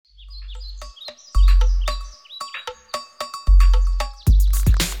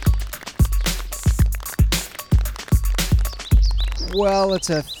Well, it's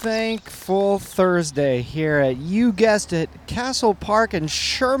a thankful Thursday here at, you guessed it, Castle Park in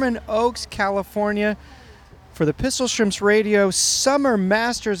Sherman Oaks, California, for the Pistol Shrimps Radio Summer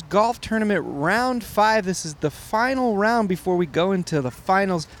Masters Golf Tournament Round 5. This is the final round before we go into the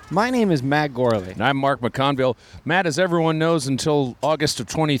finals. My name is Matt Gorley. And I'm Mark McConville. Matt, as everyone knows, until August of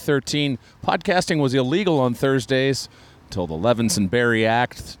 2013, podcasting was illegal on Thursdays until the Levinson-Berry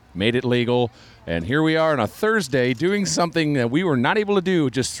Act made it legal. And here we are on a Thursday doing something that we were not able to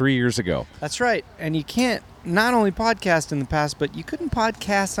do just 3 years ago. That's right. And you can't not only podcast in the past, but you couldn't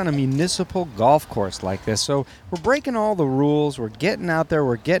podcast on a municipal golf course like this. So we're breaking all the rules. We're getting out there.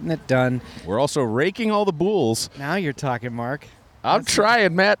 We're getting it done. We're also raking all the bulls. Now you're talking, Mark. I'm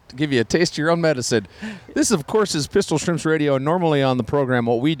trying, Matt, to give you a taste of your own medicine. This, of course, is Pistol Shrimps Radio. Normally on the program,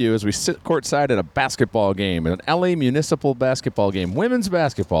 what we do is we sit courtside at a basketball game, an LA municipal basketball game, women's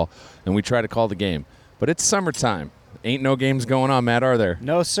basketball, and we try to call the game. But it's summertime. Ain't no games going on, Matt, are there?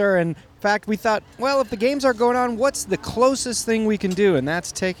 No, sir. In fact, we thought, well, if the games are going on, what's the closest thing we can do? And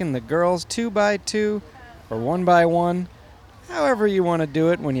that's taking the girls 2x2 or 1x1, however you want to do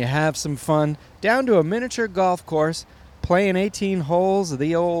it when you have some fun, down to a miniature golf course, playing 18 holes of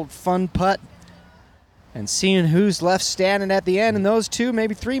the old fun putt and seeing who's left standing at the end. And those two,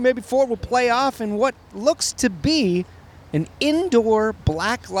 maybe three, maybe four, will play off in what looks to be an indoor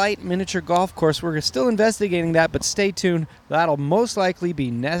blacklight miniature golf course. We're still investigating that, but stay tuned. That'll most likely be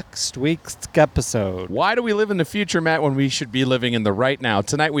next week's episode. Why do we live in the future, Matt, when we should be living in the right now?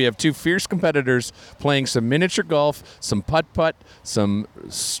 Tonight we have two fierce competitors playing some miniature golf, some putt-putt, some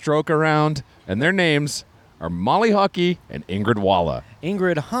stroke around, and their names are Molly Hockey and Ingrid Walla.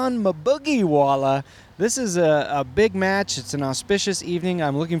 Ingrid Hanmaboogie Walla. This is a big match. It's an auspicious evening.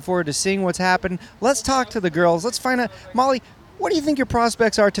 I'm looking forward to seeing what's happened. Let's talk to the girls. Let's find out. Molly, what do you think your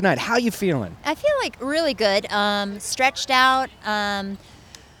prospects are tonight? How you feeling? I feel like really good. Stretched out.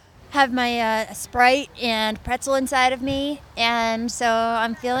 Have my Sprite and pretzel inside of me, and so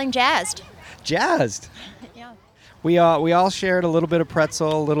I'm feeling jazzed. Jazzed? Yeah. We all shared a little bit of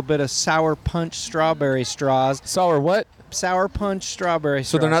pretzel, a little bit of Sour Punch strawberry straws. Sour what? Sour Punch strawberry straws.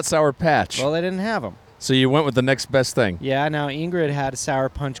 So they're not Sour Patch. Well, they didn't have them. So you went with the next best thing. Yeah, now Ingrid had Sour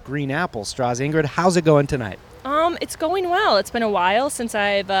Punch green apple straws. Ingrid, how's it going tonight? It's going well. It's been a while since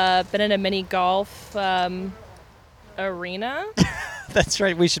I've been in a mini golf arena. That's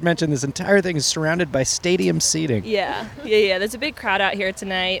right. We should mention this entire thing is surrounded by stadium seating. Yeah. There's a big crowd out here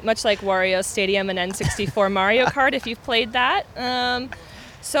tonight, much like Wario Stadium and N64 Mario Kart, if you've played that.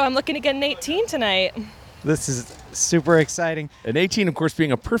 So I'm looking to get an 18 tonight. This is super exciting. An 18, of course,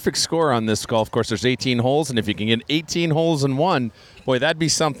 being a perfect score on this golf course. There's 18 holes, and if you can get 18 holes in one, boy, that'd be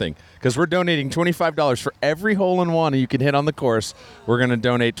something. Because we're donating $25 for every hole in one you can hit on the course. We're going to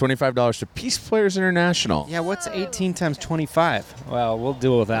donate $25 to Peace Players International. Yeah, what's 18 times 25? Well, we'll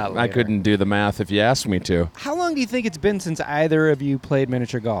deal with that later. I couldn't do the math if you asked me to. How long do you think it's been since either of you played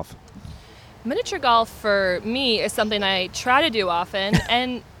miniature golf? Miniature golf for me is something I try to do often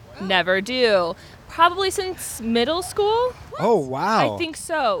and never do. Probably since middle school. Oh, wow. I think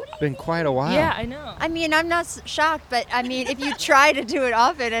so. It's been quite a while. Yeah, I know. I mean, I'm not shocked, but I mean, if you try to do it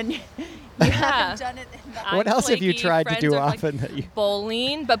often and you haven't done it. What else have you flaky. tried to Friends do are often? That you...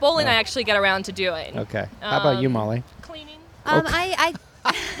 Bowling, but bowling I actually get around to doing. Okay. How about you, Molly? Cleaning. I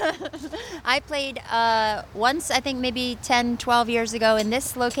played once, I think maybe 10, 12 years ago in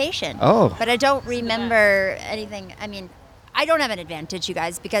this location. Oh. But I don't remember anything. I mean, I don't have an advantage, you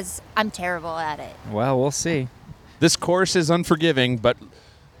guys, because I'm terrible at it. Well, we'll see. This course is unforgiving, but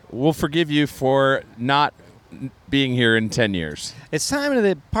we'll forgive you for not being here in 10 years. It's time to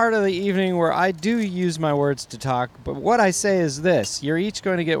the part of the evening where I do use my words to talk, but what I say is this. You're each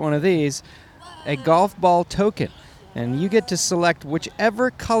going to get one of these, a golf ball token, and you get to select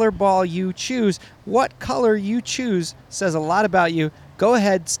whichever color ball you choose. What color you choose says a lot about you. Go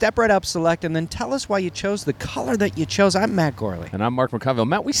ahead, step right up, select, and then tell us why you chose the color that you chose. I'm Matt Gorley. And I'm Mark McConville.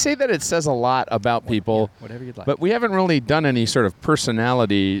 Matt, we say that it says a lot about people. Yeah, whatever you'd like. But we haven't really done any sort of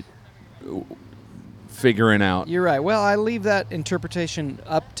personality figuring out. You're right. Well, I leave that interpretation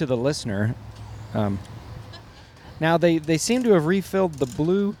up to the listener. Now, they seem to have refilled the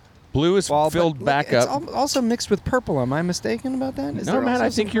blue Blue is ball, filled but back it's up. Also mixed with purple. Am I mistaken about that? Is No, there Matt, also I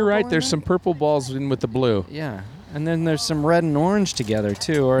think some you're purple right. in There's there? some purple balls in with the blue. Yeah. And then there's some red and orange together,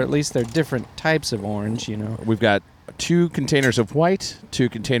 too, or at least they're different types of orange, you know. We've got 2 containers of white, 2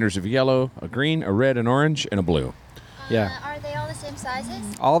 containers of yellow, a green, a red, an orange, and a blue. Yeah. Are they all the same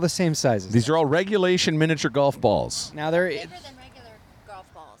sizes? All the same sizes. These are all regulation miniature golf balls. Now, they're Bigger than regular golf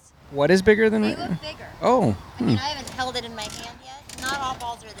balls. balls. What is bigger than? They look bigger. Oh. I mean, I haven't held it in my hand yet. Not all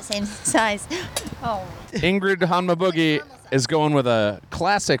balls are the same size. Oh. Ingrid Hanma-Boogie is going with a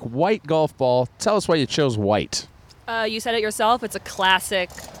classic white golf ball. Tell us why you chose white. You said it yourself. It's a classic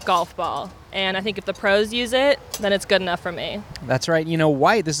golf ball. And I think if the pros use it, then it's good enough for me. That's right. You know,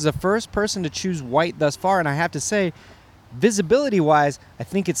 white, this is the first person to choose white thus far, and I have to say, visibility-wise, I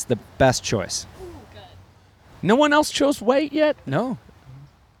think it's the best choice. No one else chose white yet? No.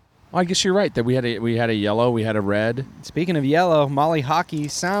 Oh, I guess you're right. That we had a yellow, we had a red. Speaking of yellow, Molly Hockey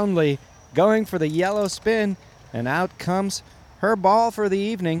soundly going for the yellow spin, and out comes her ball for the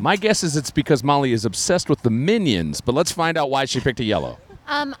evening. My guess is it's because Molly is obsessed with the Minions, but let's find out why she picked a yellow.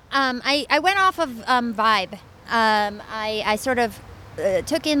 I went off of vibe. I sort of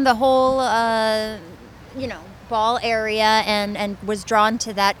took in the whole, ball area and was drawn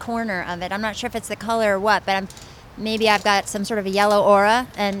to that corner of it. I'm not sure if it's the color or what, but maybe I've got some sort of a yellow aura.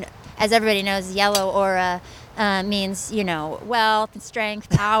 And as everybody knows, yellow aura means, wealth, strength,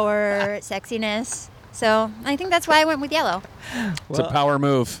 power, sexiness. So I think that's why I went with yellow. It's a power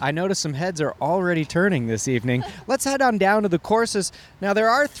move. I notice some heads are already turning this evening. Let's head on down to the courses. Now, there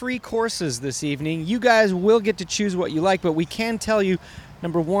are 3 courses this evening. You guys will get to choose what you like, but we can tell you,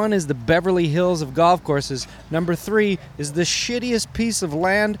 number 1 is the Beverly Hills of golf courses. Number 3 is the shittiest piece of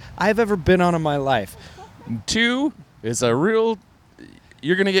land I've ever been on in my life. 2 is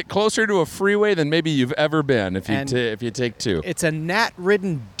you're going to get closer to a freeway than maybe you've ever been if you take 2. It's a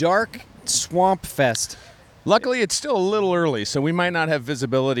gnat-ridden, dark swamp fest. Luckily, it's still a little early, so we might not have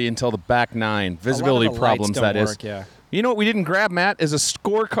visibility until the back 9. Visibility problems, that is. Yeah. You know what we didn't grab, Matt, is a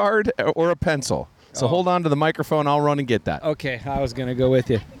scorecard or a pencil. So hold on to the microphone. I'll run and get that. Okay, I was going to go with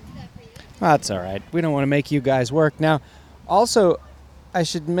you. That's all right. We don't want to make you guys work. Now, also, I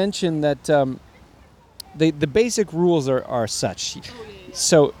should mention that the basic rules are such.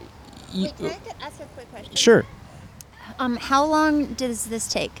 So, Wait, can I ask a quick question? Sure. How long does this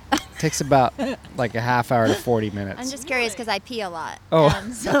take? Takes about like a half hour to 40 minutes. I'm just curious because I pee a lot. Oh,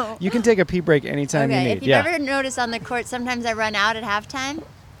 So you can take a pee break anytime you okay, need. if you've ever noticed on the court, sometimes I run out at halftime.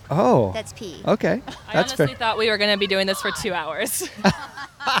 Oh. That's pee. Okay. I That's honestly fair. thought we were going to be doing this for 2 hours.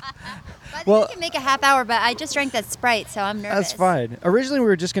 I Well- think we can make a half hour, but I just drank that Sprite, so I'm nervous. That's fine. Originally, we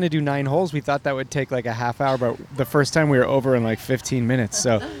were just going to do 9 holes. We thought that would take like a half hour, but the first time we were over in like 15 minutes.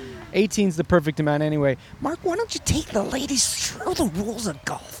 So 18's the perfect amount anyway. Mark, why don't you take the ladies through the rules of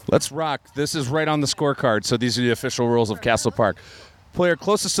golf? Let's rock. This is right on the scorecard, so these are the official rules of Castle Park. Player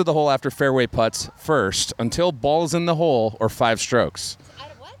closest to the hole after fairway putts first until ball is in the hole or 5 strokes.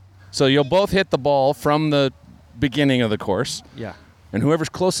 Out of what? So you'll both hit the ball from the beginning of the course, Yeah. and whoever's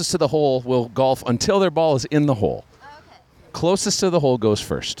closest to the hole will golf until their ball is in the hole. Oh, okay. Closest to the hole goes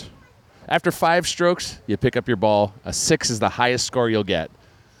first. After 5 strokes, you pick up your ball. A 6 is the highest score you'll get.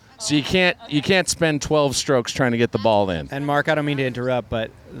 So you can't spend 12 strokes trying to get the ball in. And Mark, I don't mean to interrupt, but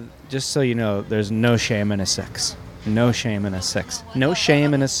just so you know, there's no shame in a 6. No shame in a 6. No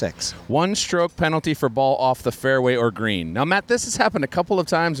shame in a 6. 1 stroke penalty for ball off the fairway or green. Now, Matt, this has happened a couple of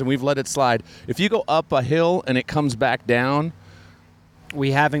times, and we've let it slide. If you go up a hill and it comes back down,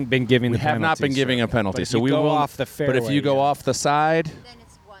 We haven't been giving we the have penalty. not been giving a penalty. But if So you we go will off the fairway. But if you go yeah. off the side, Then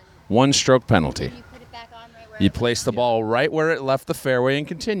it's 1. 1 stroke penalty. You put it back on right where You place the ball right where it left the fairway and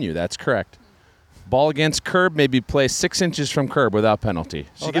continue. That's correct. Ball against curb may be placed 6 inches from curb without penalty.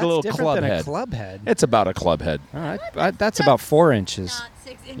 So you get a little different club than head. a club head. It's about a club head. All right, that's about 4 inches. Not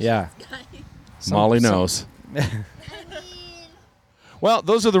 6 inches. Yeah. guys. Molly knows. I mean, Well,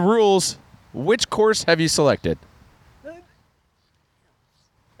 those are the rules. Which course have you selected?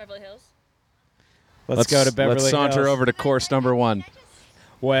 Beverly Hills. Let's go to Beverly Let's saunter Hills. over to course number 1.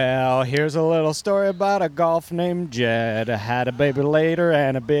 Well, here's a little story about a golf named Jed. Had a baby later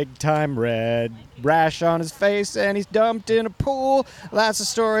and a big time red rash on his face, and he's dumped in a pool. That's a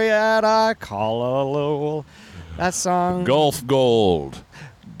story that I call a lol. That song. Golf Gold.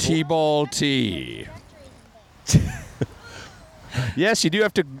 T-ball T. Yes, you do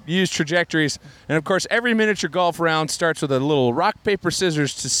have to use trajectories. And, of course, every miniature golf round starts with a little rock, paper,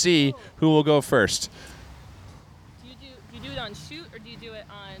 scissors to see who will go first. Do you do it on shoot or do you do it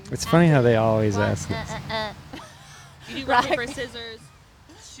on? It's funny how they always ask this. You do rock paper scissors,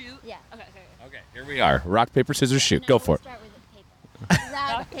 shoot. Yeah. Okay. Okay, here we are. Rock, paper, scissors, shoot. Go for it. Start with the paper.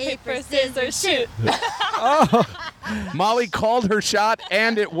 Rock, paper, scissors, shoot. Molly called her shot,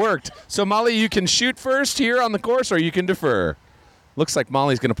 and it worked. So, Molly, you can shoot first here on the course, or you can defer. Looks like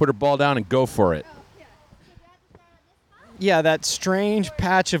Molly's going to put her ball down and go for it. Yeah, that strange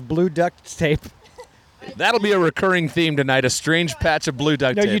patch of blue duct tape. That'll be a recurring theme tonight, a strange patch of blue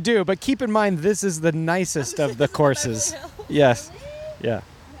duct No, tape. you do, but keep in mind this is the nicest of the courses. Yes. Yeah.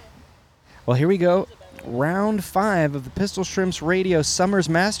 Well, here we go. Round 5 of the Pistol Shrimps Radio Summers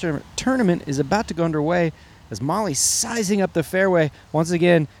Master Tournament is about to go underway as Molly's sizing up the fairway. Once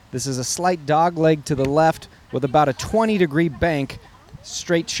again, this is a slight dog leg to the left with about a 20-degree bank.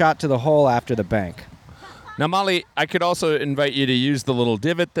 Straight shot to the hole after the bank. Now, Molly, I could also invite you to use the little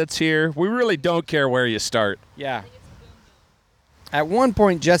divot that's here. We really don't care where you start. Yeah. At one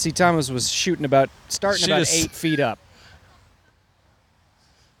point, Jesse Thomas was starting about 8 feet up.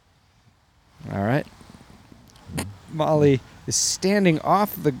 All right. Molly is standing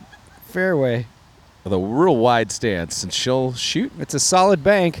off the fairway. With a real wide stance, and she'll shoot. It's a solid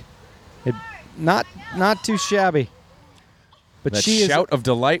bank. Not too shabby. But That she shout of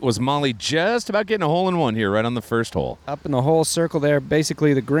delight was Molly just about getting a hole-in-one here right on the first hole. up in the whole circle there,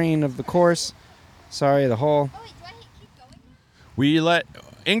 basically the green of the course. Sorry, the hole. We let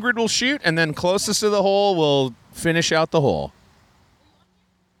Ingrid will shoot, and then closest to the hole will finish out the hole.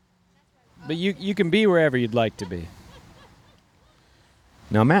 But you can be wherever you'd like to be.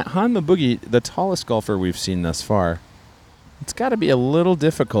 Now, Matt Hanma Boogie, the tallest golfer we've seen thus far, it's got to be a little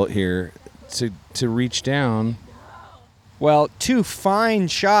difficult here to reach down. Well, 2 fine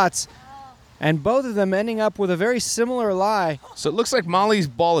shots, and both of them ending up with a very similar lie. So it looks like Molly's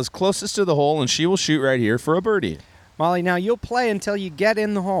ball is closest to the hole, and she will shoot right here for a birdie. Molly, now you'll play until you get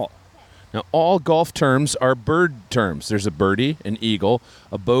in the hole. Now, all golf terms are bird terms. There's a birdie, an eagle,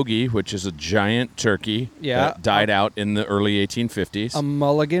 a bogey, which is a giant turkey that died out in the early 1850s. A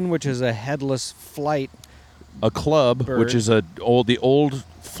mulligan, which is a headless flight. A club, bird. which is the old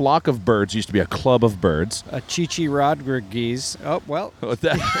flock of birds, used to be a club of birds. A Chichi Rodriguez. Oh, well. she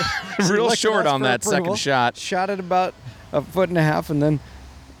Real looked at short us on for that approval. second shot. Shot it about a foot and a half and then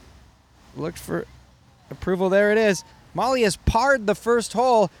looked for approval. There it is. Molly has parred the first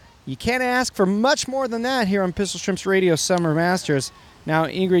hole. You can't ask for much more than that here on Pistol Shrimps Radio Summer Masters. Now,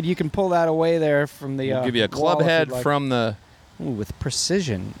 Ingrid, you can pull that away there from the We'll give you a wall club if head you'd like. from the... Ooh, with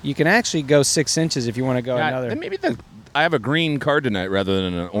precision. You can actually go 6 inches if you want to go another. And maybe I have a green card tonight rather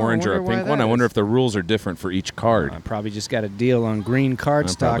than an orange or a wonder why pink one. that I wonder is. if the rules are different for each card. I probably just got a deal on green card I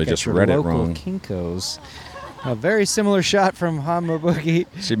stock probably at just your read it local wrong. Kinko's. A very similar shot from Hanma Boogie.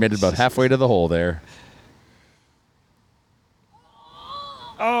 She made it about halfway to the hole there.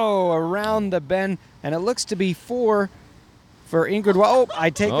 Oh, around the bend, and it looks to be 4 for Ingrid. Oh, I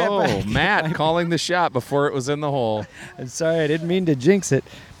take that back. Matt calling the shot before it was in the hole. I'm sorry, I didn't mean to jinx it.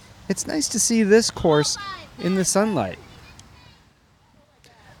 It's nice to see this course in the sunlight.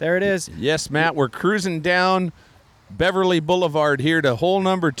 There it is. Yes, Matt, we're cruising down Beverly Boulevard here to hole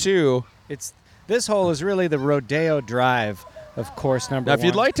number 2. This hole is really the Rodeo Drive of course number Now, 1. if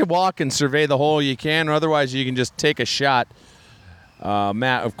you'd like to walk and survey the hole, you can, or otherwise you can just take a shot.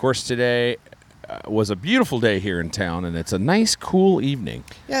 Matt, of course, today was a beautiful day here in town, and it's a nice, cool evening.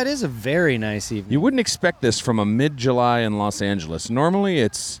 Yeah, it is a very nice evening. You wouldn't expect this from a mid-July in Los Angeles. Normally,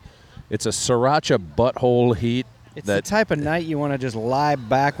 it's a sriracha butthole heat. It's the type of night you want to just lie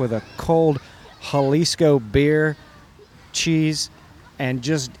back with a cold Jalisco beer, cheese, and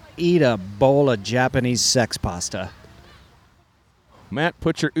just eat a bowl of Japanese sex pasta. Matt,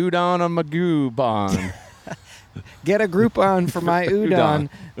 put your udon on my goobon. Get a Groupon for my udon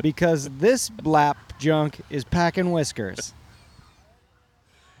Udon. because this blap junk is packing whiskers.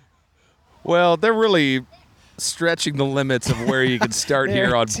 Well, they're really stretching the limits of where you can start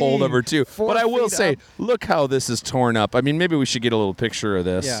here on pole number 2. 4 But I will feet say, up. look how this is torn up. I mean, maybe we should get a little picture of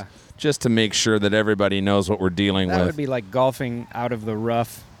this Yeah. just to make sure that everybody knows what we're dealing That with. would be like golfing out of the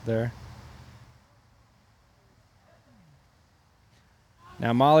rough there.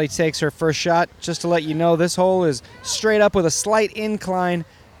 Now Molly takes her first shot. Just to let you know, this hole is straight up with a slight incline.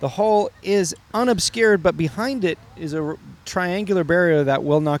 The hole is unobscured, but behind it is a triangular barrier that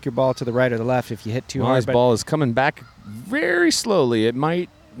will knock your ball to the right or the left if you hit too Molly's hard. But ball is coming back very slowly. It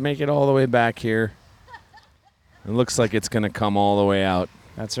might make it all the way back here. It looks like it's going to come all the way out.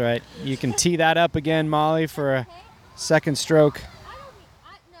 that's right. You can tee that up again, Molly, for a second stroke.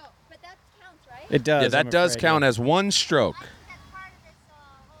 No, but that counts, right? It does. Yeah, that I'm does afraid, count yeah. as one stroke. That's part of this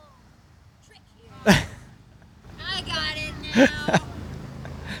whole trick here. I got it now.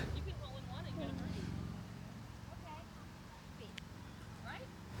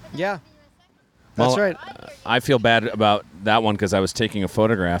 Yeah, that's Well, right. I feel bad about that one because I was taking a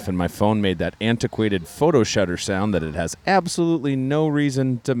photograph and my phone made that antiquated photo shutter sound that it has absolutely no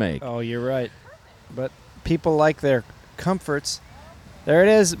reason to make. Oh, you're right. But people like their comforts. There it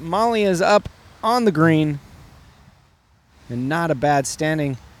is. Molly is up on the green. And not a bad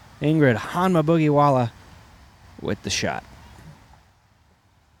standing Ingrid Hanma Boogiewala with the shot.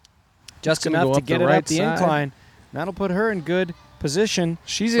 Just gonna enough go to up get the it right up the side. incline. That'll put her in good position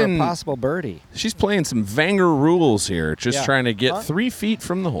She's for in- a possible birdie. She's playing some Vanger rules here, just Yeah. trying to get Huh? 3 feet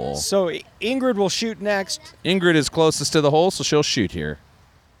from the hole. So Ingrid will shoot next. Ingrid is closest to the hole, so she'll shoot here.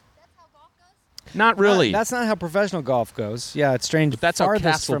 Not really. That's not how professional golf goes. Yeah, it's strange. But that's how farthest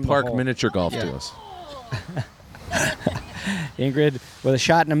Castle from the Park hole. miniature golf does. Ingrid with a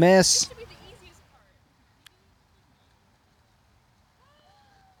shot and a miss.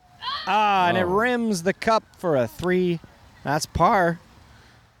 And it rims the cup for a 3. That's par.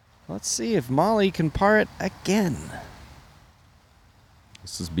 Let's see if Molly can par it again.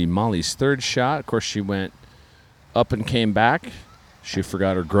 This is be Molly's third shot. Of course, she went up and came back. She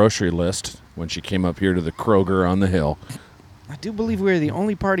forgot her grocery list when she came up here to the Kroger on the hill. I do believe we're the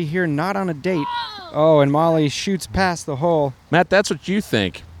only party here not on a date. Oh, and Molly shoots past the hole. Matt, that's what you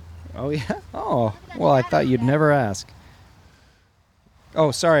think. Oh, yeah? Oh, well, I thought you'd never ask.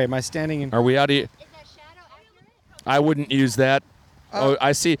 Oh, sorry. Am I standing in? Are we out of? I wouldn't use that. Oh,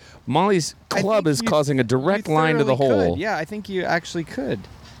 I see. Molly's I club think is you- causing a direct you line to the thoroughly hole. could. Yeah, I think you actually could.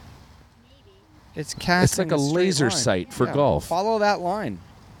 It's casting. like a straight laser line. sight for Yeah, golf. Follow that line.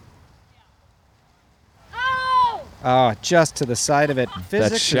 Oh, just to the side of it.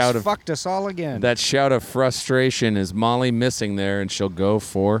 Physics shout has of- fucked us all again. That shout of frustration is Molly missing there, and she'll go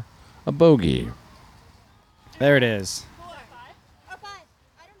for a bogey. There it is.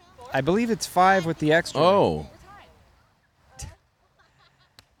 I believe it's 5 with the extra. Oh.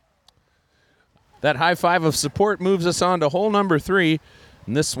 That high five of support moves us on to hole number 3.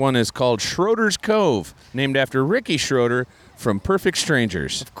 And this one is called Schroeder's Cove, named after Ricky Schroeder from Perfect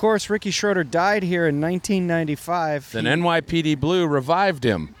Strangers. Of course, Ricky Schroeder died here in 1995. Then NYPD Blue revived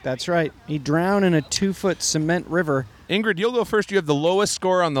him. That's right. He drowned in a 2-foot cement river. Ingrid, you'll go first. You have the lowest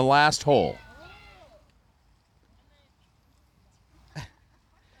score on the last hole.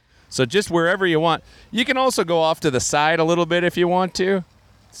 So just wherever you want. You can also go off to the side a little bit if you want to.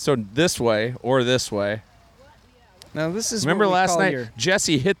 So this way or this way. Now, this is Remember what we last call night, your-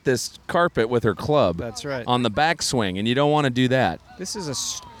 Jessie hit this carpet with her club. That's right. On the backswing, and you don't want to do that, This is a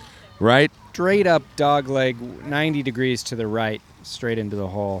right? straight up dog leg, 90 degrees to the right, straight into the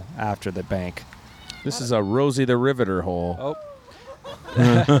hole after the bank. This is a Rosie the Riveter hole.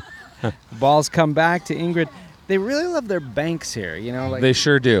 Oh. Balls come back to Ingrid. They really love their banks here, you know, like They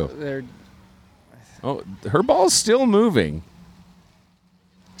sure do. they're Oh, her ball's still moving.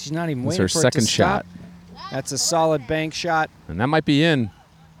 she's not even That's waiting her for it second to stop. shot. That's a solid bank shot. And that might be in.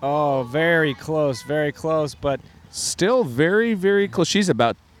 Oh, very close, but Still very, very close. She's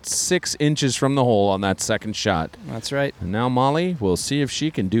about 6 inches from the hole on that second shot. that's right. And now Molly will see if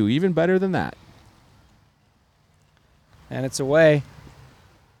she can do even better than that. And it's away.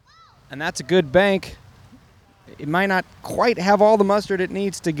 And that's a good bank. It might not quite have all the mustard it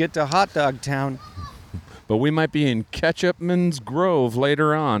needs to get to Hot Dog Town But we might be in Ketchupman's Grove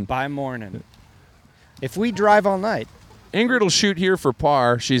later on. by morning. If we drive all night, Ingrid will shoot here for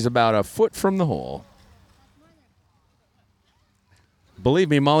par. She's about a foot from the hole. Believe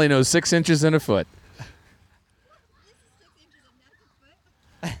me, Molly knows 6 inches and a foot.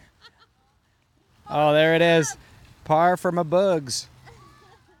 oh, there it is. Par for my bugs.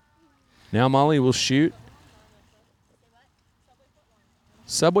 Now Molly will shoot.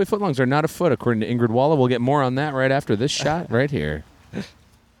 Subway footlongs are not a foot, according to Ingrid Walla. We'll get more on that right after this shot right here.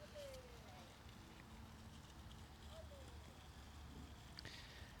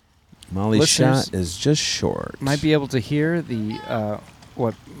 Molly's Listeners shot is just short. Might be able to hear the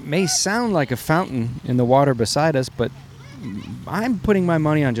what may sound like a fountain in the water beside us, but I'm putting my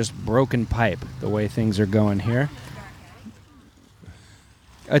money on just broken pipe the way things are going here.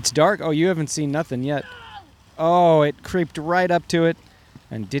 It's dark. Oh, you haven't seen nothing yet. Oh, it creeped right up to it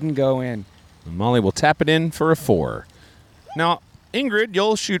and didn't go in. Molly will tap it in for a 4. Now, Ingrid,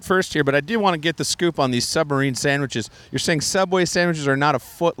 you'll shoot first here, but I did want to get the scoop on these submarine sandwiches. You're saying Subway sandwiches are not a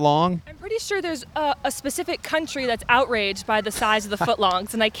foot long? I'm pretty sure there's a specific country that's outraged by the size of the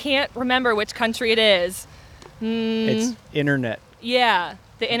footlongs, and I can't remember which country it is. It's internet. Yeah,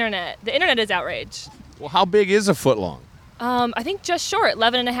 the internet. The internet is outraged. Well, how big is a foot long? I think just short,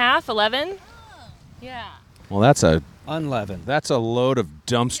 11 and a half, 11. Yeah. Well, that's a Unleavened. load of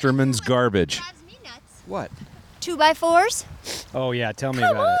dumpsterman's garbage. What? 2x4s? Oh, yeah. Tell me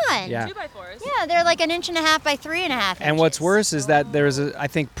Come about on. it. Yeah. 2x4s. Yeah, they're like 1.5 inches by 3.5 inches. And what's worse is that there's I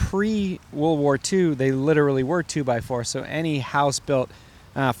think pre-World War II, they literally were 2x4. So any house built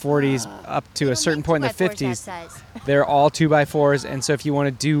 40s up to They a don't certain make point in the 2x4s that 50s, size. they're all 2x4s. And so if you want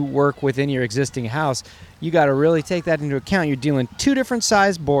to do work within your existing house, you got to really take that into account. You're dealing 2 different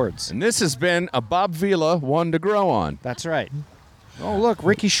size boards. And this has been a Bob Vila one to grow on. That's right. Oh, look,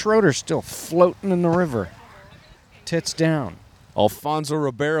 Ricky Schroeder's still floating in the river. Tits down. Alfonso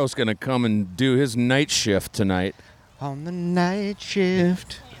Ribeiro's going to come and do his night shift tonight. On the night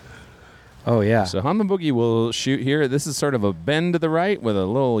shift. Oh, yeah. So Hanma Boogie will shoot here. This is sort of a bend to the right with a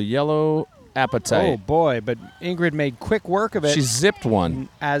little yellow appetite. Oh, boy. But Ingrid made quick work of it. She zipped one.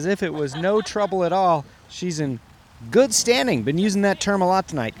 As if it was no trouble at all. She's in good standing. Been using that term a lot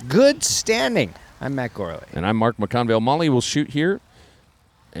tonight. Good standing. I'm Matt Gorley. And I'm Mark McConville. Molly will shoot here.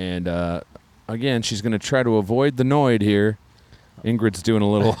 And, again, she's going to try to avoid the Noid here. Ingrid's doing a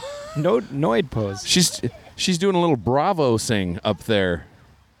little... Noid pose. She's doing a little Bravo sing up there.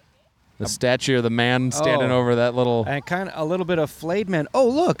 The statue of the man standing over that little... And kind of a little bit of flayed man. Oh,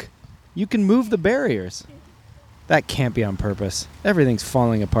 look. You can move the barriers. That can't be on purpose. Everything's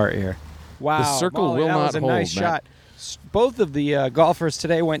falling apart here. Wow. The circle Molly, will that not was a hold, nice Matt. shot. Both of the golfers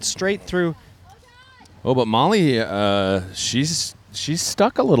today went straight through. Oh, but Molly, she's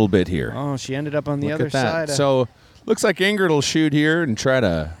stuck a little bit here. Oh, she ended up on the Look other at that. side. So, looks like Ingrid will shoot here and try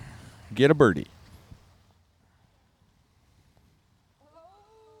to get a birdie.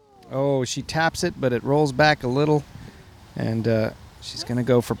 Oh, she taps it, but it rolls back a little. And she's going to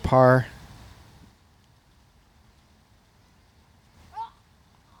go for par.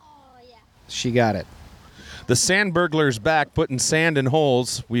 She got it. The sand burglar's back, putting sand in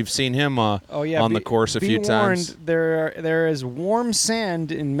holes. We've seen him on the course a few times. There is warm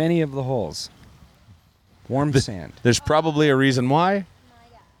sand in many of the holes. Warm sand. There's probably a reason why.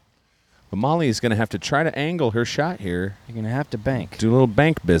 But Molly is going to have to try to angle her shot here. You're going to have to bank. Do a little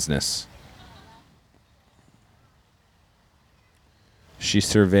bank business. She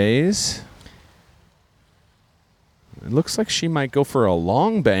surveys. It looks like she might go for a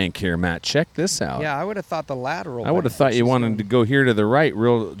long bank here, Matt. Check this out. Yeah, I would have thought the lateral. I would have bank, thought but you she's wanted going- to go here to the right,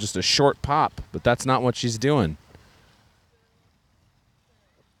 just a short pop, but that's not what she's doing.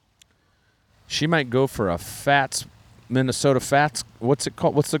 She might go for a Fats, Minnesota Fats. What's it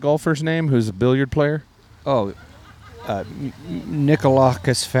called? What's the golfer's name? Who's a billiard player? Oh,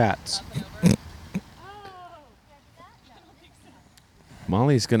 Nikolakis Fats.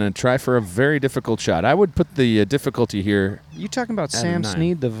 Molly's going to try for a very difficult shot. I would put the difficulty here. You talking about At a Sam 9.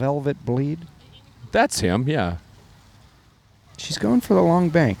 Snead, the Velvet Bleed? That's him, yeah. She's going for the long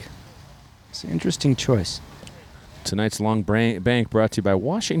bank. It's an interesting choice. Tonight's long bank brought to you by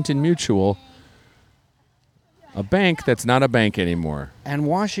Washington Mutual, a bank that's not a bank anymore. And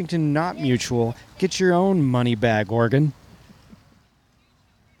Washington Not Mutual. Get your own money bag, Oregon.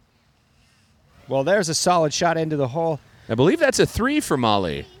 Well, there's a solid shot into the hole. I believe that's a 3 for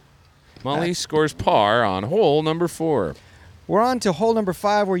Molly. Molly scores par on hole number 4. We're on to hole number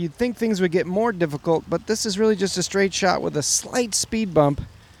 5, where you'd think things would get more difficult, but this is really just a straight shot with a slight speed bump.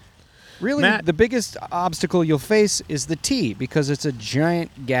 Really, Matt- the biggest obstacle you'll face is the tee, because it's a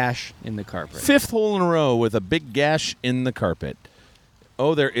giant gash in the carpet. 5th hole in a row with a big gash in the carpet.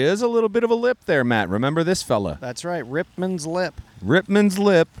 Oh, there is a little bit of a lip there, Matt. Remember this fella. That's right, Ripman's Lip. Ripman's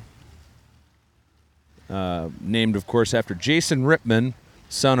Lip, named, of course, after Jason Ripman,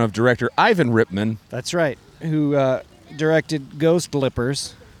 son of director Ivan Ripman. That's right, who directed Ghost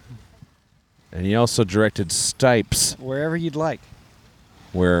Lippers, And he also directed Stipes, wherever you'd like.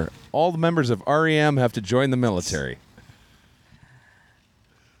 where all the members of REM have to join the military.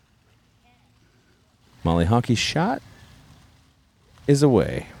 Molly Hockey's shot is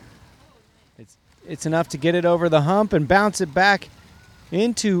away. It's enough to get it over the hump and bounce it back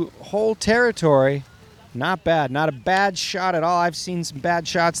into hole territory. Not bad. Not a bad shot at all. I've seen some bad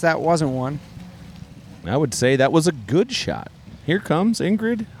shots. That wasn't one. I would say that was a good shot. Here comes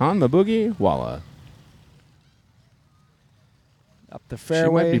Ingrid Hanma Boogie Walla. Up the She might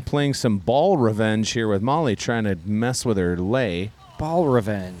fairway. be playing some ball revenge here with Molly, trying to mess with her lay. Ball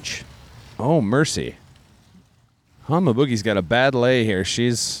revenge. Oh, mercy. Hanma Boogie's got a bad lay here.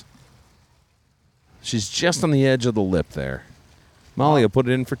 She's just on the edge of the lip there. Molly will put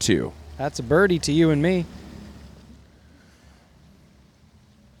it in for 2. That's a birdie to you and me.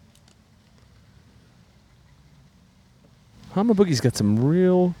 Hanma Boogie's got some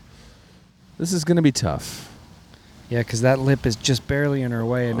real... This is going to be tough. Yeah, because that lip is just barely in her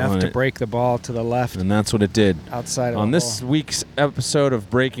way, enough and to it- break the ball to the left And that's what it did. outside of On the this hole. week's episode of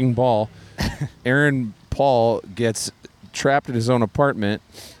Breaking Ball, Aaron Paul gets trapped in his own apartment.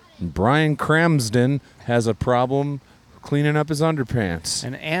 And Brian Cramsden has a problem cleaning up his underpants.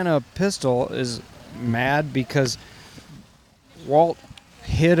 And Anna Pistol is mad because Walt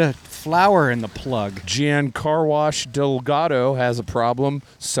hid a flower in the plug. Gian Carwash Delgado has a problem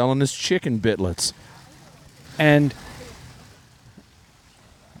selling his chicken bitlets. And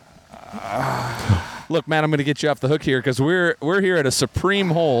Look, Matt, I'm going to get you off the hook here because we're here at a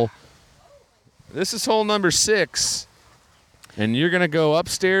supreme hole. This is hole number 6. And you're going to go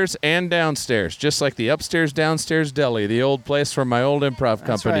upstairs and downstairs, just like the upstairs, downstairs deli, the old place where my old improv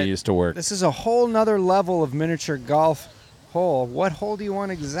company right. used to work. This is a whole nother level of miniature golf hole. What hole do you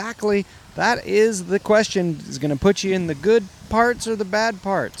want exactly? That is the question. Is going to put you in the good parts or the bad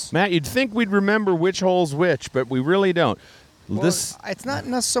parts? Matt, you'd think we'd remember which hole's which, but we really don't. Well, it's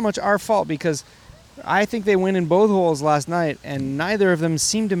not so much our fault because I think they went in both holes last night, and neither of them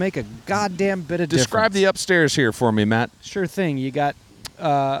seemed to make a goddamn bit of difference. Describe the upstairs here for me, Matt. Sure thing. You got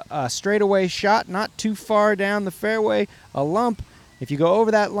a straightaway shot, not too far down the fairway, a lump. If you go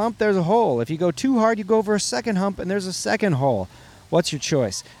over that lump, there's a hole. If you go too hard, you go over a second hump, and there's a second hole. What's your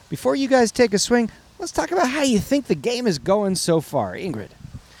choice? Before you guys take a swing, let's talk about how you think the game is going so far. Ingrid.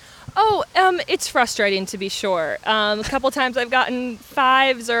 Oh, it's frustrating to be sure. A couple times I've gotten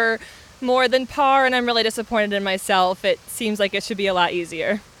 5s or more than par, and I'm really disappointed in myself. It seems like it should be a lot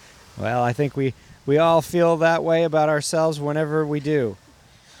easier. Well, I think we all feel that way about ourselves whenever we do.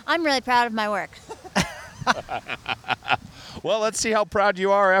 I'm really proud of my work. Well, let's see how proud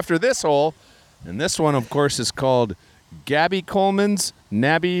you are after this hole. And this one, of course, is called Gabby Coleman's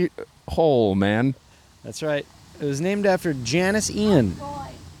Nabby Hole, man. That's right. It was named after Janice Ian.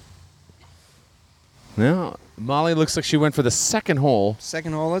 Now, Molly looks like she went for the second hole.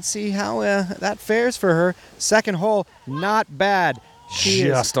 Second hole. Let's see how that fares for her. Second hole, not bad. She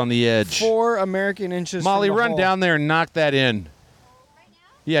Just is on the edge. 4 American inches. Molly, from the run hole. down there and knock that in.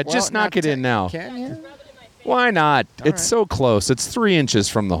 Yeah, Well, just knock not it in now. Can you? Why not? All It's right. so close. It's 3 inches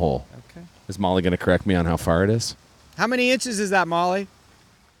from the hole. Okay. Is Molly going to correct me on how far it is? How many inches is that, Molly?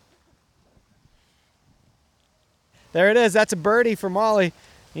 There it is. That's a birdie for Molly.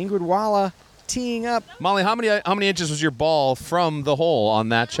 Ingrid Walla teeing up. Molly, how many inches was your ball from the hole on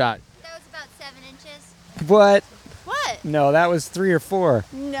that shot? That was about 7 inches. What? What? No, that was 3 or 4.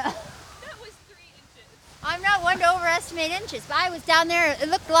 No. That was 3 inches. I'm not one to overestimate inches, but I was down there. It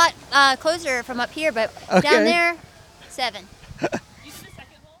looked a lot closer from up here, but Okay. down there, 7. You did the second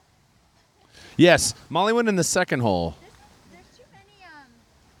hole? Yes, Molly went in the second hole. There's too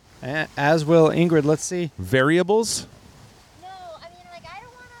many. As will Ingrid. Let's see. Variables? No, I mean, like I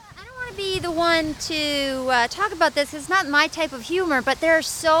don't want to be the one to talk about this. It's not my type of humor, but there are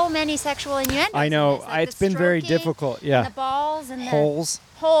so many sexual innuendos. I in know. this, like It's the been very stroking difficult. and Yeah. the balls and Holes.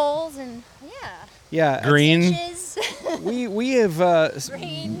 the holes and yeah. Yeah. Green. Inches. We have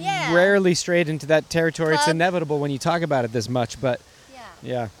Green, yeah. rarely strayed into that territory. It's Club. inevitable when you talk about it this much, but Yeah.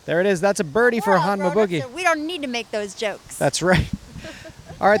 yeah, there it is. That's a birdie for We're all Hanma grown-ups, Boogie. so we don't need to make those jokes. That's right.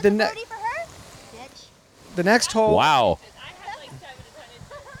 All right, That's a birdie for her? Bitch. the next hole. Wow. I had like 7 to 10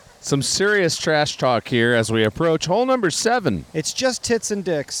 inches. Some serious trash talk here as we approach hole number 7. It's just tits and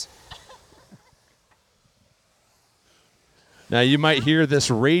dicks. Now, you might hear this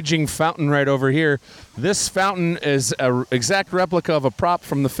raging fountain right over here. This fountain is an exact replica of a prop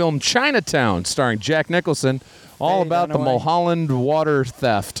from the film Chinatown, starring Jack Nicholson, all Faye about the Dunaway. Mulholland water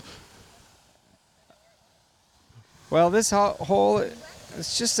theft. Well, this hole,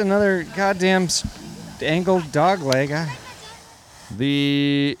 it's just another goddamn angled dog leg.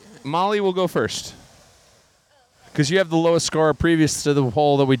 The Molly will go first because you have the lowest score previous to the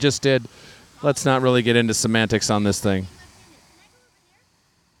hole that we just did. Let's not really get into semantics on this thing.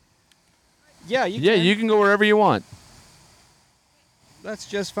 Yeah, you Yeah, can. you can go wherever you want. That's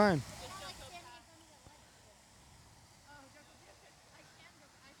just fine.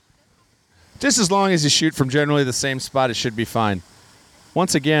 Just as long as you shoot from generally the same spot, it should be fine.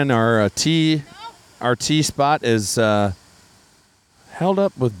 Once again, our tee spot is held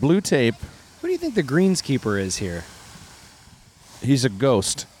up with blue tape. Who do you think the greenskeeper is here? He's a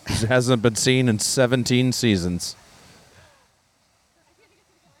ghost. He hasn't been seen in 17 seasons.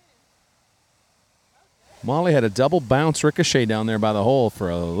 Molly had a double bounce ricochet down there by the hole for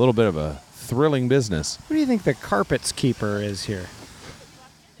a little bit of a thrilling business. Who do you think the carpets keeper is here?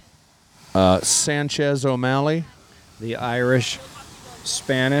 Sanchez O'Malley. The Irish,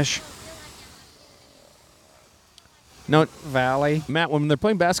 Spanish, No, Valley. Matt, when they're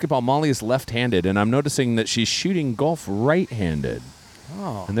playing basketball, Molly is left-handed, and I'm noticing that she's shooting golf right-handed.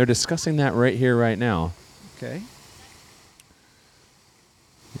 Oh, And they're discussing that right here, right now. okay.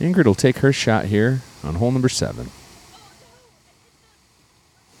 Ingrid will take her shot here on hole number 7.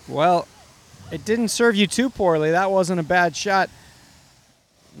 Well, it didn't serve you too poorly. That wasn't a bad shot.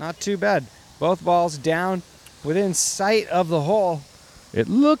 Not too bad. Both balls down within sight of the hole. It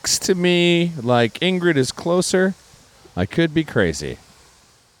looks to me like Ingrid is closer. I could be crazy.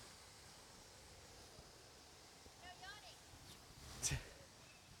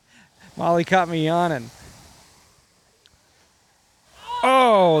 Molly caught me yawning.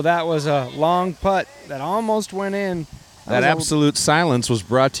 Oh, that was a long putt that almost went in. That absolute silence was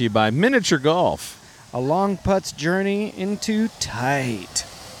brought to you by Miniature Golf. A long putt's journey into tight.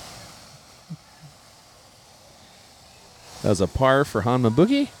 That was a par for Hanma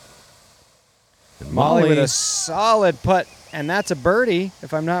Boogie. And Molly with a solid putt, and that's a birdie,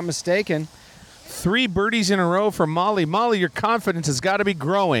 if I'm not mistaken. 3 birdies in a row for Molly. Molly, your confidence has got to be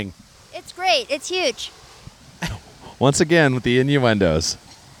growing. It's great. It's huge. Once again with the innuendos.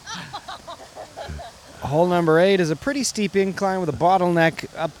 Hole number 8 is a pretty steep incline with a bottleneck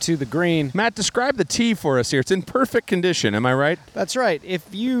up to the green. Matt, describe the tee for us here. It's in perfect condition, am I right? That's right. If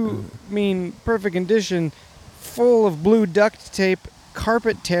you mean perfect condition, full of blue duct tape,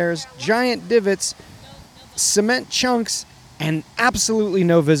 carpet tears, giant divots, cement chunks, and absolutely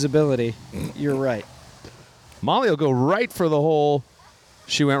no visibility, you're right. Molly will go right for the hole.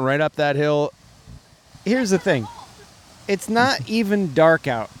 She went right up that hill. Here's the thing. It's not even dark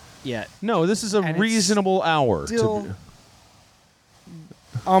out yet. No, this is a And it's reasonable hour. Still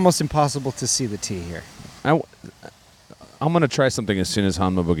almost impossible to see the tee here. I'm going to try something as soon as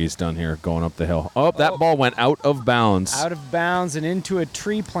Hanma Boogie's done here, going up the hill. Oh, that ball went out of bounds. Out of bounds and into a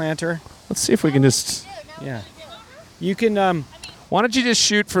tree planter. Let's see if we can just... Yeah. You can... Why don't you just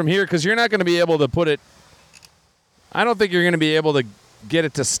shoot from here? Because you're not going to be able to put it... I don't think you're going to be able to get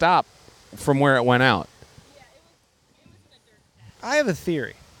it to stop from where it went out. I have a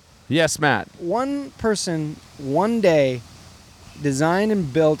theory. Yes, Matt. One person, one day, designed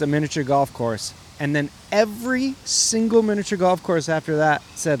and built a miniature golf course, and then every single miniature golf course after that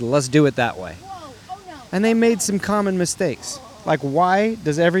said, let's do it that way. And they made some common mistakes. Like, why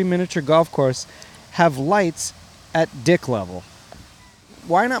does every miniature golf course have lights at dick level?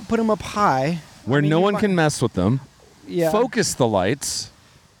 Why not put them up high? Where I mean, no you one might- can mess with them. Yeah. Focus the lights.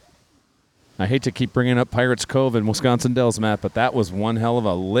 I hate to keep bringing up Pirates Cove and Wisconsin Dells, Matt, but that was one hell of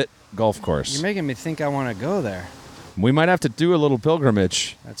a lit golf course. You're making me think I want to go there. We might have to do a little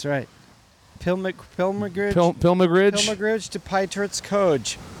pilgrimage. That's right. Pilgrimage. Pilgrimage? Pilgrimage to Pirates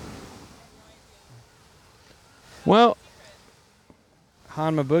Cove. Well,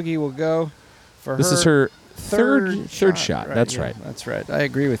 Hanma Boogie will go for this her is her third shot. That's yeah, right. That's right. I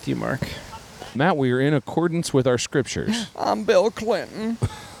agree with you, Mark. Matt, we are in accordance with our scriptures. I'm Bill Clinton,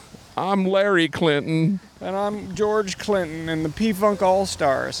 I'm Larry Clinton. and I'm George Clinton and the P-Funk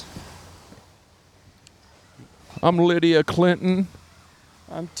All-Stars. I'm Lydia Clinton,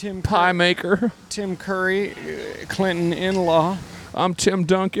 I'm Tim pie maker. Tim Curry, Clinton in-law. I'm Tim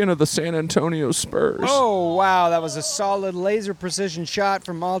Duncan of the San Antonio Spurs. Oh, wow. That was a solid laser precision shot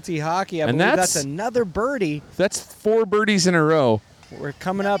from Malti Hockey. I And believe that's- that's another birdie. That's 4 birdies in a row. We're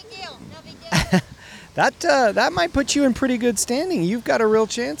coming up. That might put you in pretty good standing. You've got a real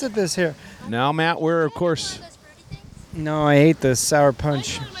chance at this here. Now, Matt, we're, of course... No, I hate the sour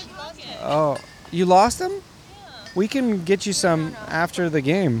punch. Oh, you lost them? We can get you some after the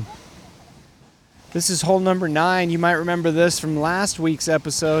game. This is hole number 9. You might remember this from last week's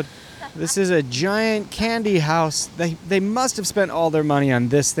episode. This is a giant candy house. They must have spent all their money on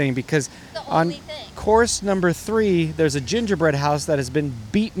this thing because on course number 3, there's a gingerbread house that has been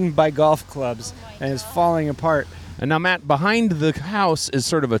beaten by golf clubs and is falling apart. And now, Matt, behind the house is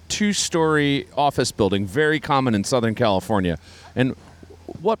sort of a 2-story office building, very common in Southern California. And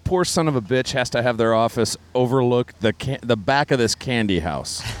what poor son of a bitch has to have their office overlook the back of this candy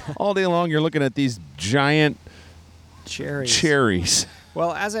house? All day long, you're looking at these giant cherries.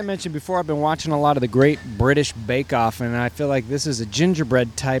 Well, as I mentioned before, I've been watching a lot of the Great British Bake Off, and I feel like this is a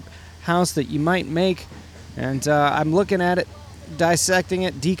gingerbread type house that you might make. And I'm looking at it, dissecting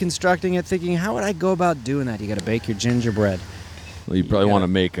it, deconstructing it, thinking, how would I go about doing that? You got to bake your gingerbread. Well, you probably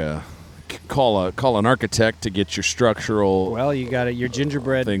want to call an architect to get your structural. Well, you got your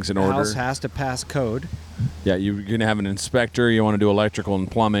gingerbread things in house order. has to pass code. Yeah, you're going to have an inspector. You want to do electrical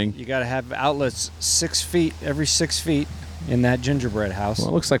and plumbing. You got to have outlets 6 feet, every 6 feet in that gingerbread house. Well,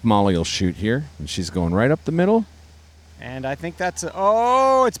 it looks like Molly will shoot here, and she's going right up the middle. And I think that's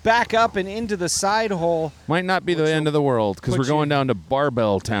it's back up and into the side hole. Might not be the end of the world because we're going down to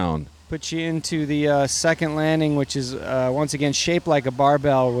Barbell Town. Put you into the second landing, which is once again shaped like a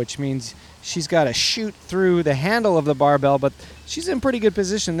barbell, which means she's got to shoot through the handle of the barbell, but she's in pretty good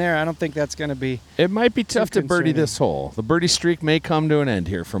position there. I don't think that's going to be... It might be tough to birdie concerning. this hole. The birdie streak may come to an end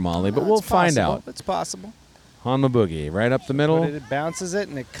here for Molly, but we'll find out. It's possible. Hanma Boogie, right up the middle. It bounces it,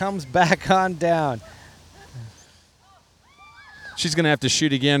 and it comes back on down. She's going to have to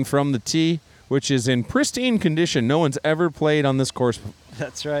shoot again from the tee, which is in pristine condition. No one's ever played on this course.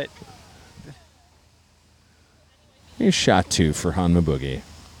 That's right. Here's shot 2 for Hanma Boogie.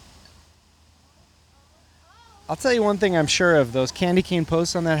 I'll tell you one thing I'm sure of. Those candy cane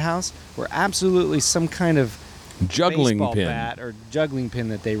posts on that house were absolutely some kind of Juggling baseball pin. bat or juggling pin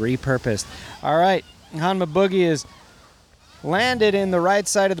that they repurposed. All right, Hanma Boogie is landed in the right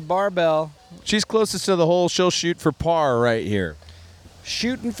side of the barbell, She's closest to the hole. She'll shoot for par right here.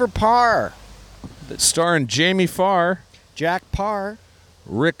 shooting for par. Starring Jamie Farr, Jack Parr,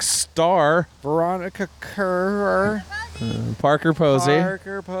 Rick Starr, Veronica Kerr, Parker Posey,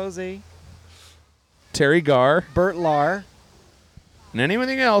 Parker Posey, Terry Garr, Bert Lahr. and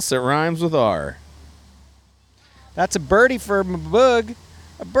anything else that rhymes with R. That's a birdie for my boog.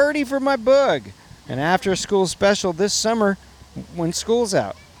 A birdie for my boog. An after school special this summer when school's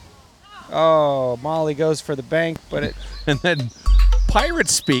out. Oh, Molly goes for the bank, but it And then pirate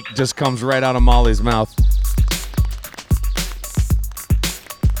speak just comes right out of Molly's mouth.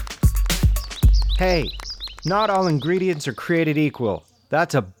 Hey, not all ingredients are created equal.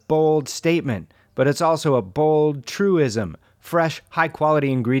 That's a bold statement, but it's also a bold truism. Fresh, high-quality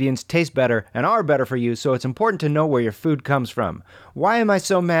ingredients taste better and are better for you, so it's important to know where your food comes from. Why am I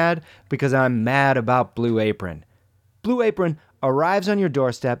so mad? Because I'm mad about Blue Apron. Blue Apron arrives on your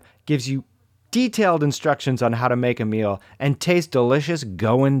doorstep, gives you detailed instructions on how to make a meal, and tastes delicious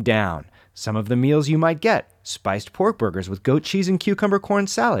going down. Some of the meals you might get: spiced pork burgers with goat cheese and cucumber corn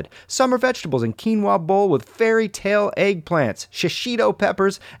salad, summer vegetables and quinoa bowl with fairy tale eggplants, shishito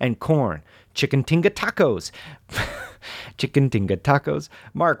peppers, and corn, chicken tinga tacos. Chicken tinga tacos.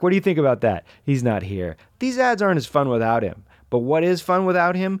 Mark, what do you think about that? He's not here. These ads aren't as fun without him. But what is fun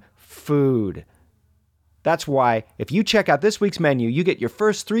without him? Food. That's why, if you check out this week's menu, you get your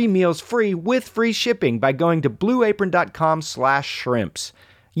first 3 meals free with free shipping by going to blueapron.com/shrimps.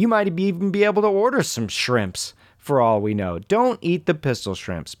 You might even be able to order some shrimps, for all we know. Don't eat the pistol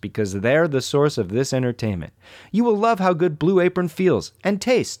shrimps, because they're the source of this entertainment. You will love how good Blue Apron feels and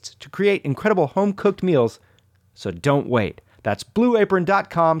tastes to create incredible home-cooked meals, so don't wait. That's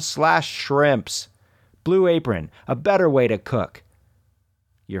blueapron.com/shrimps. Blue Apron, a better way to cook.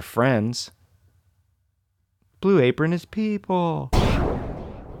 Your friends. Blue Apron is people.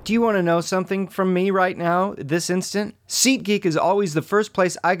 Do you want to know something from me right now, this instant? SeatGeek is always the first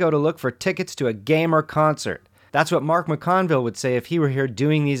place I go to look for tickets to a game or concert. That's what Mark McConville would say if he were here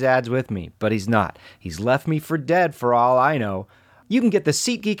doing these ads with me, but he's not. He's left me for dead for all I know. You can get the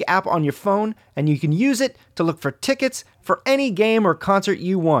SeatGeek app on your phone, and you can use it to look for tickets for any game or concert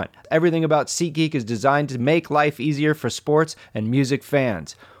you want. Everything about SeatGeek is designed to make life easier for sports and music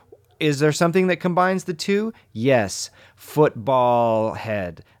fans. Is there something that combines the two? Yes, Football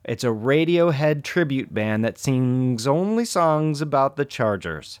Head. It's a Radiohead tribute band that sings only songs about the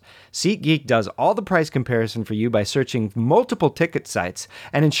Chargers. SeatGeek does all the price comparison for you by searching multiple ticket sites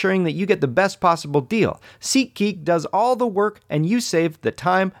and ensuring that you get the best possible deal. SeatGeek does all the work and you save the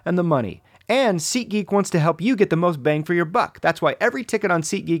time and the money. And SeatGeek wants to help you get the most bang for your buck. That's why every ticket on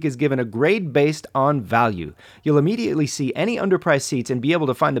SeatGeek is given a grade based on value. You'll immediately see any underpriced seats and be able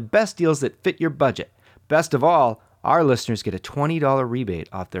to find the best deals that fit your budget. Best of all, our listeners get a $20 rebate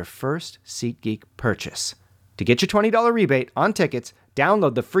off their first SeatGeek purchase. To get your $20 rebate on tickets,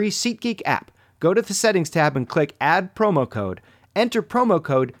 download the free SeatGeek app. Go to the settings tab and click Add Promo Code. Enter promo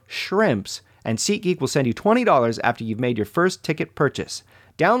code SHRIMPS, and SeatGeek will send you $20 after you've made your first ticket purchase.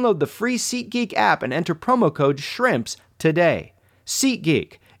 Download the free SeatGeek app and enter promo code SHRIMPS today.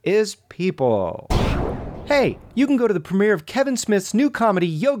 SeatGeek is people. Hey, you can go to the premiere of Kevin Smith's new comedy,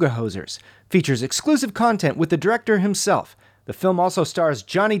 Yoga Hosers. Features exclusive content with the director himself. The film also stars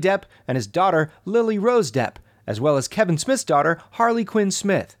Johnny Depp and his daughter, Lily Rose Depp, as well as Kevin Smith's daughter, Harley Quinn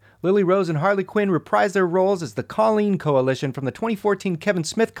Smith. Lily Rose and Harley Quinn reprise their roles as the Colleen Coalition from the 2014 Kevin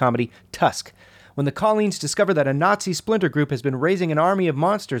Smith comedy, Tusk. When the Colleens discover that a Nazi splinter group has been raising an army of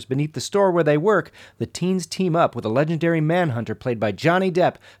monsters beneath the store where they work, the teens team up with a legendary manhunter played by Johnny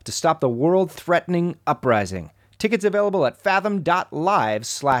Depp to stop the world-threatening uprising. Tickets available at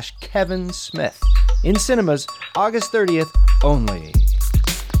fathom.live/Kevin Smith. In cinemas, August 30th only.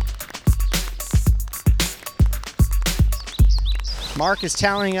 Mark is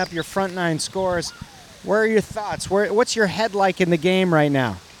tallying up your front nine scores. Where are your thoughts? What's your head like in the game right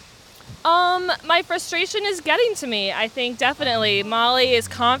now? My frustration is getting to me. I think definitely Molly is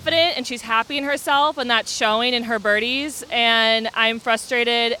confident and she's happy in herself, and that's showing in her birdies. And I'm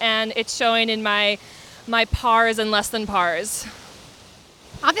frustrated, and it's showing in my pars and less than pars.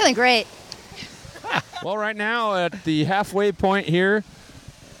 I'm feeling great. Well, right now at the halfway point here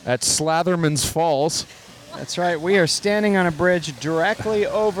at Slatherman's Falls. That's right. We are standing on a bridge directly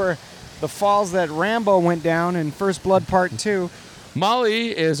over the falls that Rambo went down in First Blood Part 2.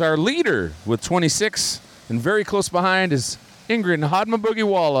 Molly is our leader with 26, and very close behind is Ingrid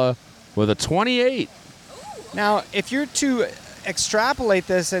Hadma-Boogiewala with a 28. Now, if you're to extrapolate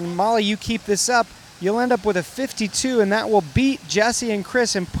this, and Molly, you keep this up, you'll end up with a 52, and that will beat Jesse and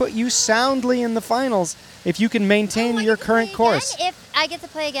Chris and put you soundly in the finals if you can maintain your current course. If I get to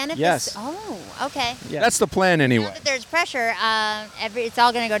play again? If Yes. This, oh, okay. Yeah. That's the plan Now anyway. that there's pressure, it's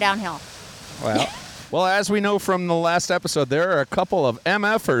all going to go downhill. Well, Well, as we know from the last episode, there are a couple of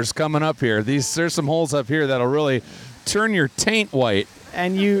MFers coming up here. There's some holes up here that'll really turn your taint white.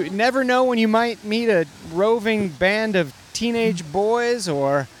 and you never know when you might meet a roving band of teenage boys,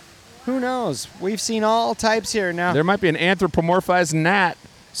 or who knows. We've seen all types here now. There might be an anthropomorphized gnat.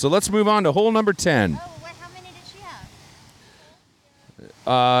 So let's move on to hole number 10. Oh, how many did she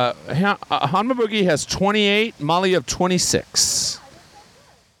have? Hanma Boogie has 28, Molly of 26.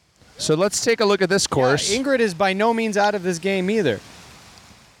 So let's take a look at this course. Yeah, Ingrid is by no means out of this game either.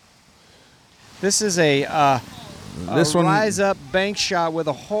 This is a This one- rise up bank shot with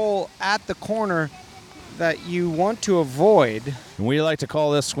a hole at the corner that you want to avoid. We like to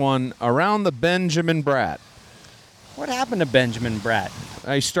call this one Around the Benjamin Bratt. What happened to Benjamin Bratt?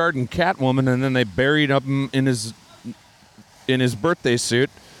 I starred in Catwoman, and then they buried him in his birthday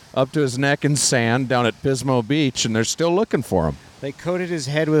suit up to his neck in sand down at Pismo Beach, and they're still looking for him. They coated his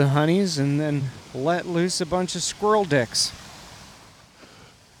head with honeys and then let loose a bunch of squirrel dicks.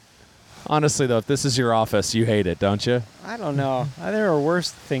 Honestly, though, if this is your office, you hate it, don't you? I don't know. There are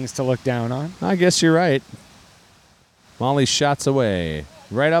worse things to look down on. I guess you're right. Molly shots away,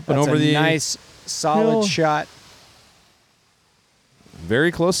 right up and That's over a the nice, solid hill. shot.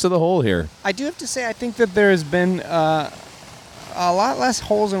 Very close to the hole here. I do have to say, I think that there has been a lot less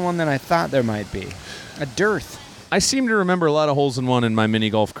holes in one than I thought there might be. A dearth. I seem to remember a lot of holes in one in my mini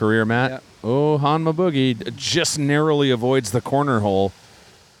golf career, Matt. Yep. Oh, Hanma Boogie just narrowly avoids the corner hole.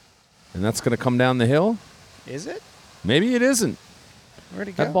 And that's going to come down the hill? Is it? Maybe it isn't. Where'd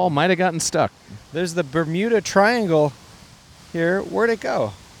it go? That ball might have gotten stuck. There's the Bermuda Triangle here. Where'd it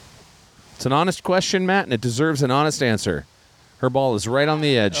go? It's an honest question, Matt, and it deserves an honest answer. Her ball is right on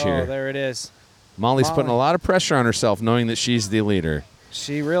the edge Oh, here. there it is. Molly's Molly. putting a lot of pressure on herself knowing that she's the leader.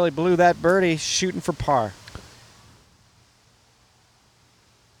 She really blew that birdie shooting for par.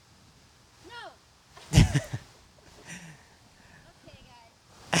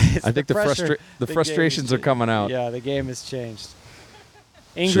 It's I think the pressure. the game frustrations has are coming out. Yeah, the game has changed.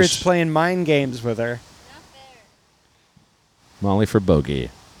 Ingrid's Shush. playing mind games with her. Molly for bogey.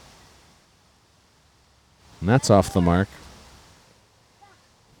 And that's off the mark.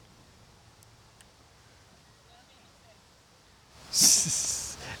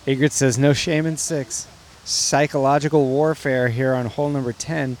 Ingrid says, no shame in 6. Psychological warfare here on hole number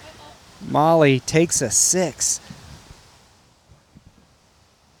 10. Molly takes a 6.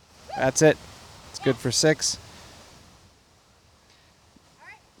 That's it. It's good for 6.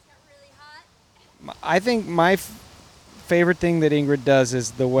 I think my favorite thing that Ingrid does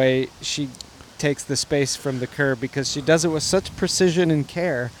is the way she takes the space from the curb, because she does it with such precision and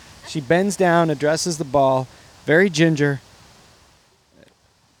care. She bends down, addresses the ball, very ginger.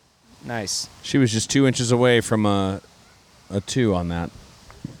 Nice. She was just 2 inches away from a 2 on that.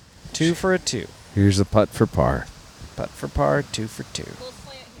 2 for a 2. Here's a putt for par. Putt for par, 2 for 2. We'll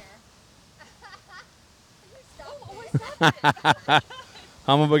slant here.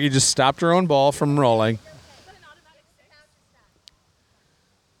 Hanma Boogie just stopped her own ball from rolling.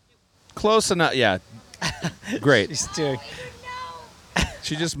 Close enough. Yeah. Great. She's doing.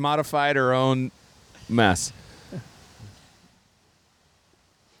 She just modified her own mess.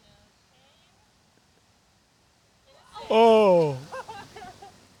 Oh.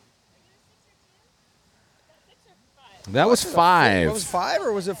 That was 5. That was 5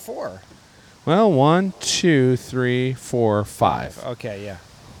 or was it 4? Well, 1, 2, 3, 4, 5. Okay, yeah.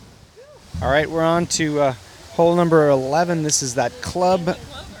 All right, we're on to hole number 11. This is that club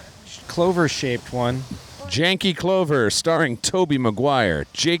clover-shaped one. Janky Clover, starring Toby Maguire,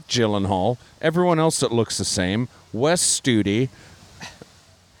 Jake Gyllenhaal, everyone else that looks the same, Wes Studi.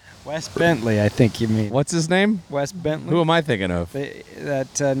 Wes Bentley, I think you mean. What's his name? Wes Bentley? Who am I thinking of?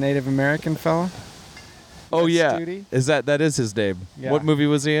 That Native American fella? Oh Wes yeah, Studi? that is his name? Yeah. What movie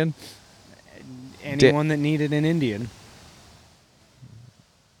was he in? Anyone that needed an Indian.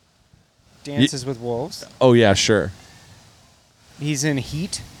 Dances with Wolves. Oh yeah, sure. He's in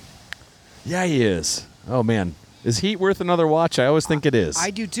Heat. Yeah, he is. Oh man, is Heat worth another watch? I always think it is. I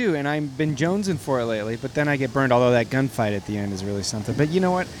do too, and I've been jonesing for it lately, but then I get burned, although that gunfight at the end is really something. But you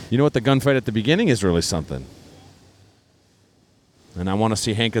know what? You know what? The gunfight at the beginning is really something. And I want to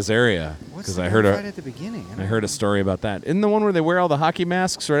see Hank Azaria What's because the I heard gunfight at the beginning? I heard a story about that. Isn't the one where they wear all the hockey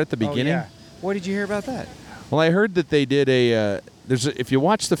masks right at the beginning? Oh, yeah. What did you hear about that? Well, I heard that they did if you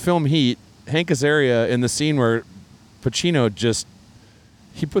watch the film Heat, Hank Azaria in the scene where Pacino just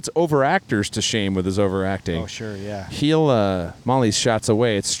he puts overactors to shame with his overacting. Oh, sure, yeah. He'll Molly's shots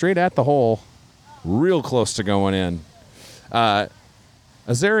away. It's straight at the hole, real close to going in.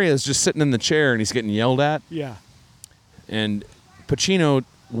 Azaria is just sitting in the chair and he's getting yelled at. Yeah. And Pacino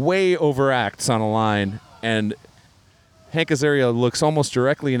way overacts on a line, and Hank Azaria looks almost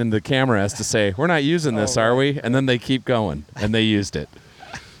directly into the camera as to say, "We're not using this, are we?" And then they keep going, and they used it.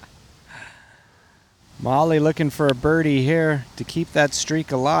 Molly looking for a birdie here to keep that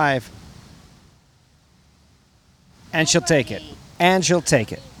streak alive. And she'll take it. And she'll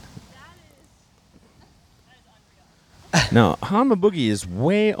take it. Now, Hanma Boogie is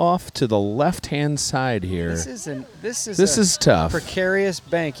way off to the left-hand side here. This This is tough. precarious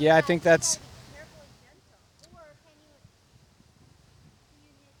bank. Yeah, I think that's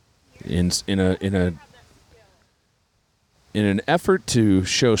In an effort to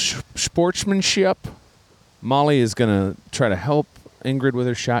show sportsmanship, Molly is going to try to help Ingrid with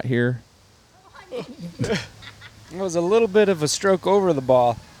her shot here. it was a little bit of a stroke over the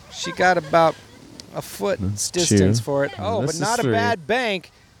ball. She got about a foot's distance two. for it. Oh, This but is not a three. bad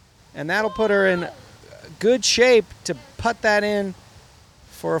bank. And that'll put her in good shape to putt that in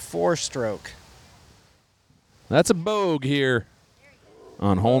for a 4-stroke. That's a bogue here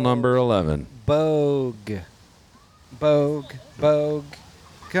on hole number 11. Bogue. Bogue. Bogue.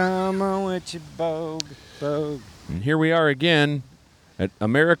 Come on with your bogue. Bogue. And here we are again at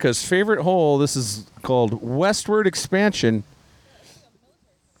America's favorite hole. This is called Westward Expansion.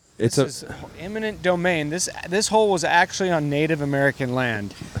 It's This is eminent domain. This hole was actually on Native American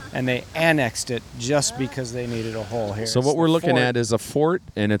land, and they annexed it just because they needed a hole here. so It's what we're the looking fort. at is a fort,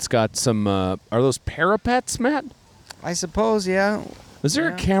 and it's got some. Are those parapets, Matt? I suppose, yeah. Is there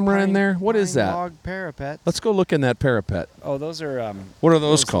Yeah, a camera in pine- there? What is pine that? Log parapet. Let's go look in that parapet. Oh, those are What are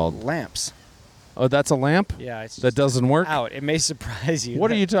those called? Lamps. Oh, that's a lamp? Yeah, it's That just doesn't work? out. It may surprise you. What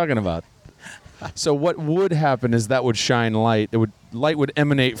are you talking about? So what would happen is that would shine light. Light would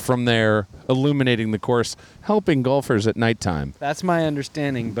emanate from there, illuminating the course, helping golfers at nighttime. That's my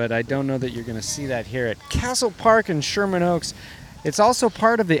understanding, but I don't know that you're going to see that here at Castle Park in Sherman Oaks. It's also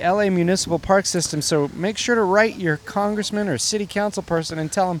part of the LA Municipal Park System, so make sure to write your congressman or city council person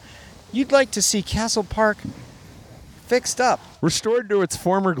and tell them you'd like to see Castle Park fixed up. Restored to its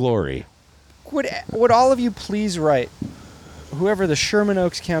former glory. Would all of you please write whoever the Sherman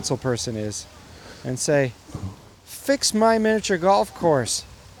Oaks council person is and say, "Fix my miniature golf course,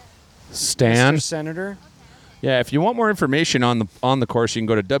 Stan? Mr. Senator." Yeah, if you want more information on the course, you can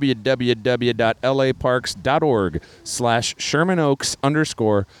go to www.laparks.org/Sherman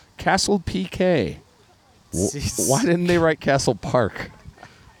Oaks_Castle PK. Why didn't they write Castle Park?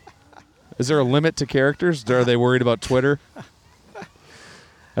 Is there a limit to characters? Are they worried about Twitter?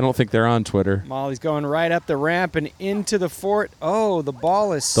 I don't think they're on Twitter. Molly's going right up the ramp and into the fort. Oh, the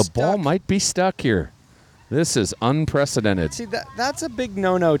ball is The stuck. ball might be stuck here. This is unprecedented. See, that's a big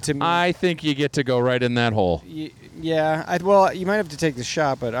no-no to me. I think you get to go right in that hole. Yeah, well, you might have to take the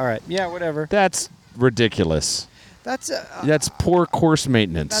shot, but all right. Yeah, whatever. That's ridiculous. That's That's poor course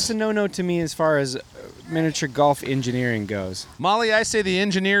maintenance. a no-no to me as far as miniature golf engineering goes. Molly, I say the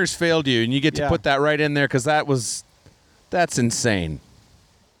engineers failed you, and you get to Yeah. put that right in there because that's insane.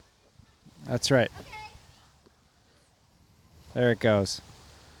 That's right. There it goes.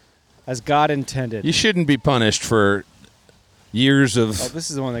 As God intended. You shouldn't be punished for years Oh, of. this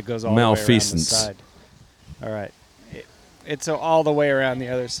is the one that goes all the way around the Malfeasance. side. All right. It's all the way around the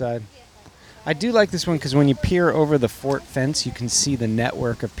other side. I do like this one because when you peer over the fort fence, you can see the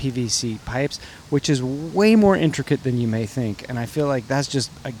network of PVC pipes, which is way more intricate than you may think. And I feel like that's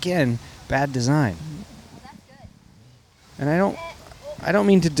just, again, bad design. And I don't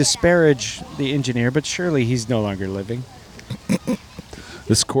mean to disparage the engineer, but surely he's no longer living.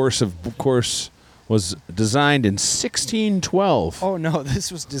 This course, of course, was designed in 1612. Oh no, this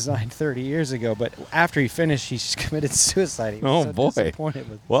was designed 30 years ago, but after he finished, he committed suicide. He was Oh, so boy. disappointed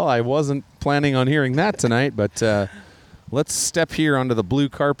with Well, I wasn't planning on hearing that tonight, but let's step here onto the blue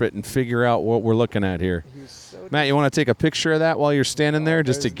carpet and figure out what we're looking at here. He was so Matt, you want to take a picture of that while you're standing there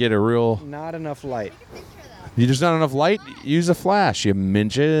just to there's- get a real. not enough light. There's not enough light? Use a flash, you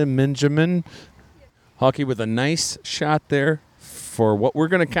Benjamin. Hockey with a nice shot there for what we're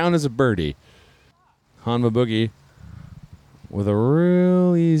going to count as a birdie. Hanma Boogie with a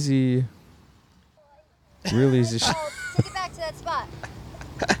real easy shot. Take it back to that spot.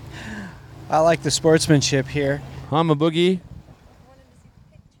 I like the sportsmanship here. Hanma Boogie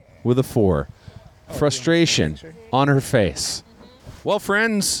with a 4. Frustration on her face. Well,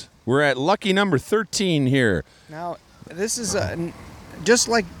 friends, we're at lucky number 13 here. Now, this is just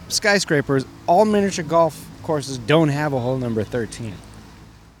like skyscrapers. All miniature golf courses don't have a hole number 13.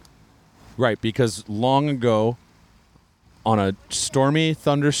 Right, because long ago, on a stormy,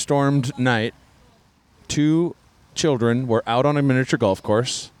 thunderstormed night, 2 children were out on a miniature golf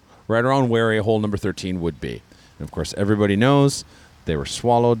course right around where a hole number 13 would be. And of course, everybody knows they were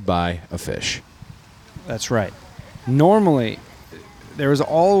swallowed by a fish. That's right. Normally, there was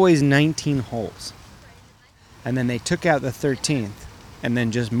always 19 holes. And then they took out the 13th and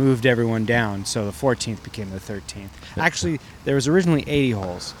then just moved everyone down, so the 14th became the 13th. Actually, there was originally 80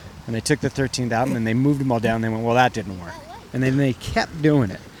 holes, and they took the 13th out, and then they moved them all down, and they went, well, that didn't work. And then they kept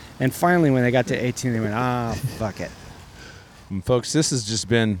doing it. And finally, when they got to 18, they went, fuck it. And folks, this has just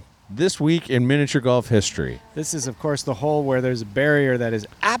been This Week in Miniature Golf History. This is, of course, the hole where there's a barrier that is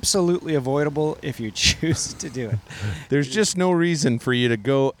absolutely avoidable if you choose to do it. There's just no reason for you to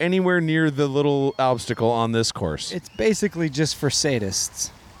go anywhere near the little obstacle on this course. It's basically just for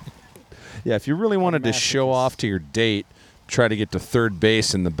sadists. Yeah, if you really wanted to show masochists. off to your date, try to get to third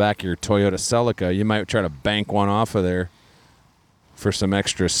base in the back of your Toyota Celica, you might try to bank one off of there for some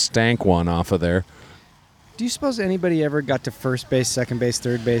extra stank one off of there. Do you suppose anybody ever got to first base, second base,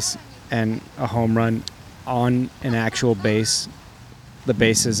 third base, and a home run on an actual base, the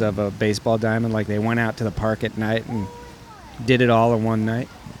bases of a baseball diamond? Like they went out to the park at night and did it all in one night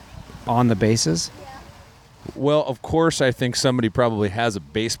on the bases? Well, of course, I think somebody probably has a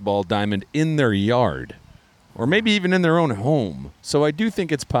baseball diamond in their yard, or maybe even in their own home. So I do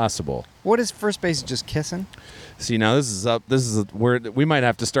think it's possible. What is first base just kissing? See, now this is where we might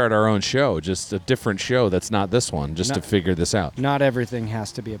have to start our own show, just a different show that's not this one, just to figure this out. Not everything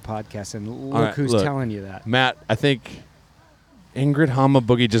has to be a podcast, and look All right, who's look. telling you that. Matt, I think Ingrid Hama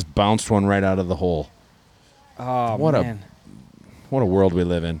Boogie just bounced one right out of the hole. Oh, What a- man. What a world we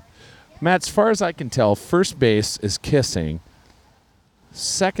live in. Matt, as far as I can tell, first base is kissing.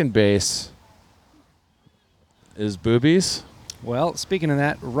 Second base is boobies. Well, speaking of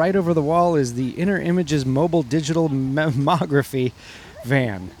that, right over the wall is the Inner Images mobile digital mammography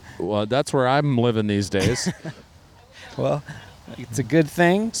van. Well, that's where I'm living these days. Well, it's a good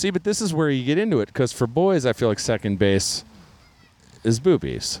thing. See, but this is where you get into it, because for boys, I feel like second base is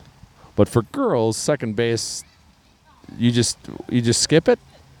boobies. But for girls, second base, you just skip it?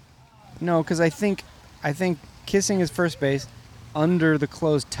 No, because I think kissing is first base, under the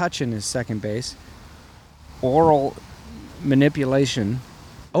clothes touching is second base, oral manipulation.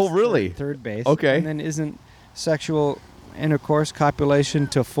 Oh, really? Third base. Okay. And then isn't sexual intercourse, copulation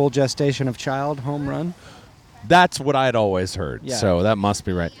to full gestation of child home run? That's what I'd always heard. Yeah. So that must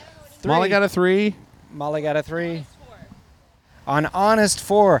be right. 3. Molly got a 3. Molly got a 3. An honest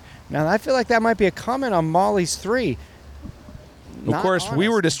 4. Now, I feel like that might be a comment on Molly's 3. Of course, we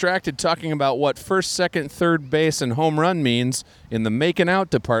were distracted talking about what first, second, third base, and home run means in the making out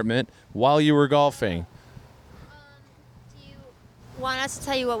department while you were golfing. Do you want us to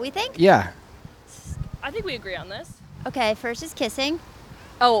tell you what we think? Yeah. I think we agree on this. Okay, first is kissing.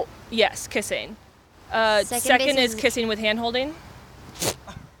 Oh, yes, kissing. Second Second base is is- kissing with hand holding.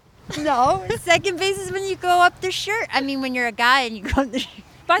 No, second base is when you go up the shirt. I mean, when you're a guy and you go up the shirt.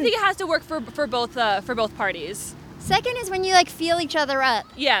 But I think it has to work for both parties. Second is when you like feel each other up.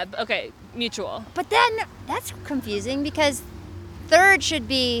 Yeah, okay, mutual. But then that's confusing because third should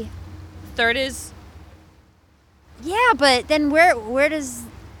be Third is yeah, but then where does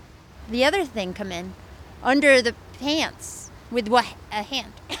the other thing come in? Under the pants with what a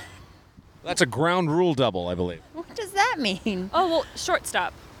hand. That's a ground rule double, I believe. What does that mean? oh well,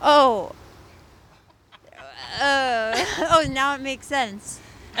 shortstop. Oh. Oh, now it makes sense.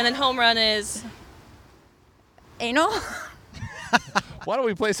 And then home run is Anal? Why don't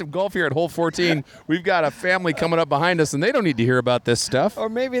we play some golf here at hole 14? We've got a family coming up behind us, and they don't need to hear about this stuff. Or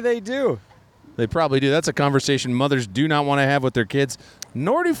maybe they do. They probably do. That's a conversation mothers do not want to have with their kids,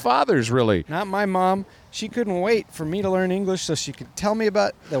 nor do fathers, really. Not my mom. She couldn't wait for me to learn English so she could tell me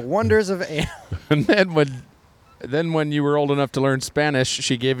about the wonders of anal. And then when you were old enough to learn Spanish,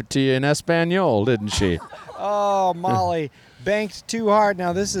 she gave it to you in Espanol, didn't she? Oh, Molly, banked too hard.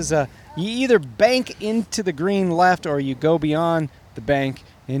 Now this is you either bank into the green left or you go beyond the bank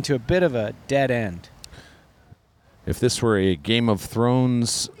into a bit of a dead end. If this were a Game of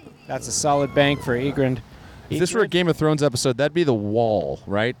Thrones, That's a solid bank for Egrind. if this were a Game of Thrones episode, that'd be the wall,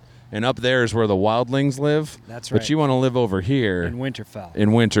 right? And up there is where the wildlings live. That's But right. you want to live over here in Winterfell. in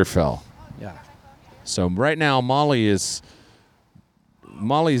Winterfell. Yeah. So right now, Molly's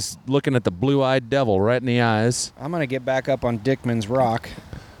looking at the blue-eyed devil right in the eyes, I'm gonna get back up on Dickman's Rock.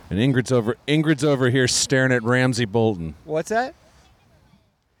 and Ingrid's over here staring at Ramsay Bolton. What's that?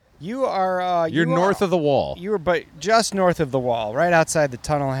 You are. You're north of the wall. You were, but just north of the wall, right outside the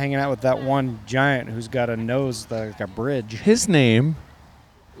tunnel, hanging out with that one giant who's got a nose like a bridge. His name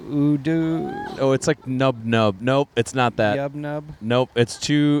Udu. Oh, it's like nub nub. Nope, it's not that. Yub nub. Nope, it's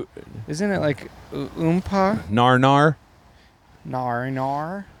too Isn't it like oompa? nar nar. Nar.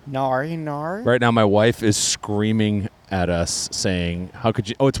 Nar. Right now, my wife is screaming at us, saying, "How could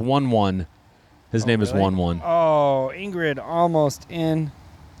you?" Oh, it's 1-1. His name is really? 1-1. Oh, Ingrid almost in.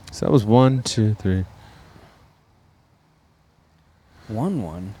 So that was 1, 2, 3.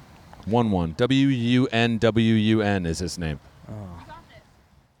 1-1. 1-1. WUNWUN is his name. Oh.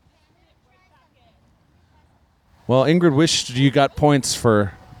 Well, Ingrid wished you got points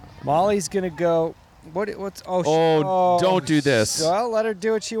for. Molly's gonna go. What's? Don't do this. Well, let her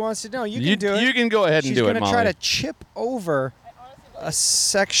do what she wants to do. You can do it. You can go ahead and She's do it, gonna Molly. try to chip over a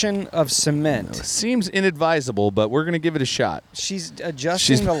section of cement. Seems inadvisable, but we're going to give it a shot. She's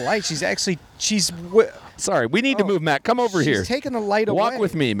adjusting the light. Sorry, we need to move, Matt. Come over here. She's taking the light away. Walk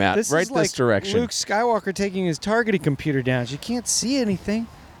with me, Matt. This right is like this direction. Luke Skywalker taking his targeting computer down. She can't see anything.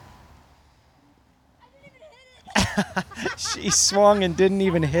 She swung and didn't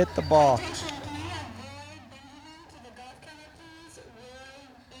even hit the ball.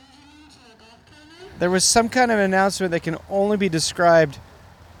 There was some kind of announcement that can only be described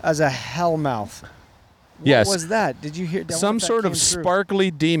as a hellmouth. Yes. What was that? Did you hear? Some sort of sparkly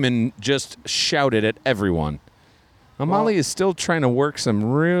demon just shouted at everyone. Now, Molly is still trying to work some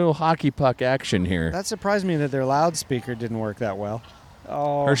real hockey puck action here. That surprised me that their loudspeaker didn't work that well.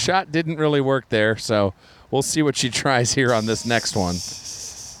 Oh. Her shot didn't really work there, so we'll see what she tries here on this next one.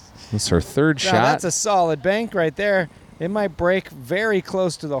 That's her third Now, shot. that's a solid bank right there. It might break very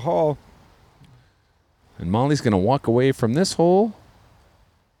close to the hole. And Molly's going to walk away from this hole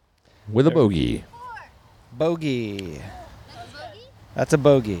with a bogey. Bogey. That's a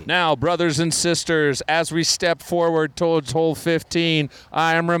bogey. Now, brothers and sisters, as we step forward towards hole 15,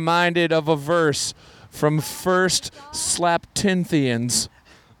 I am reminded of a verse from 1 Slaptinthians,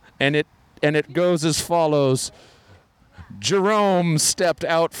 and it goes as follows. Jerome stepped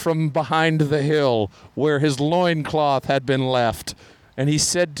out from behind the hill where his loincloth had been left, and he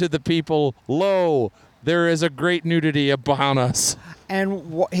said to the people, "Lo, there is a great nudity upon us."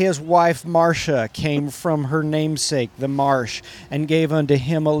 And his wife Marcia came from her namesake, the marsh, and gave unto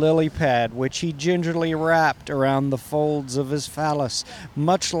him a lily pad, which he gingerly wrapped around the folds of his phallus,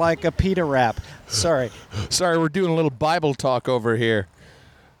 much like a pita wrap. Sorry, we're doing a little Bible talk over here.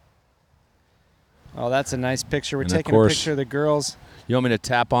 Oh, that's a nice picture. We're And of taking a course- picture of the girls. You want me to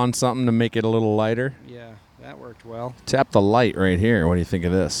tap on something to make it a little lighter? Yeah, that worked well. Tap the light right here. What do you think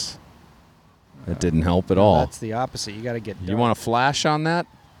of this? That didn't help at all. That's the opposite. You got to get dark. You want a flash on that?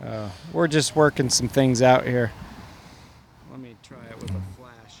 We're just working some things out here. Let me try it with a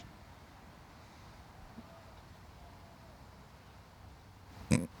flash.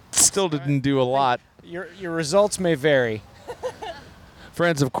 Still didn't do a lot. Your results may vary.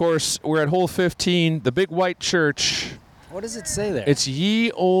 Friends, of course, we're at hole 15, the big white church. What does it say there? It's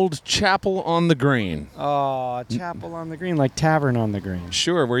Ye Old Chapel on the Green. Oh, chapel on the green, like tavern on the green.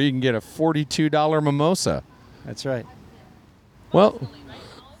 Sure, where you can get a $42 mimosa. That's right. Well,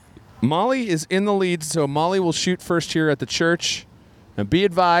 Molly is in the lead, so Molly will shoot first here at the church. And be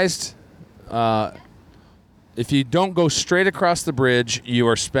advised, if you don't go straight across the bridge, you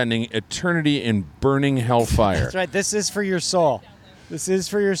are spending eternity in burning hellfire. That's right. This is for your soul. This is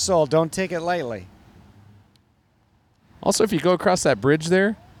for your soul. Don't take it lightly. Also, if you go across that bridge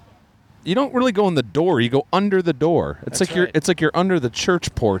there, you don't really go in the door. You go under the door. It's That's right. it's like you're under the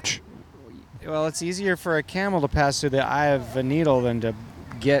church porch. Well, it's easier for a camel to pass through the eye of a needle than to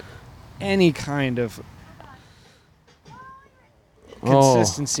get any kind of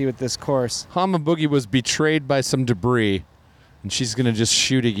consistency with this course. Hama Boogie was betrayed by some debris, and she's going to just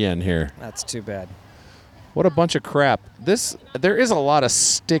shoot again here. That's too bad. What a bunch of crap. There is a lot of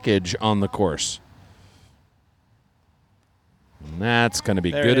stickage on the course. And that's going to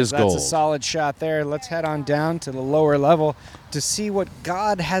be There good it is. as gold. That's a solid shot there. Let's head on down to the lower level to see what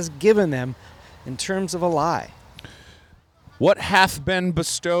God has given them in terms of a lie. What hath been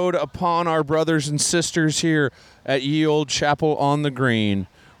bestowed upon our brothers and sisters here at Ye Old Chapel on the Green?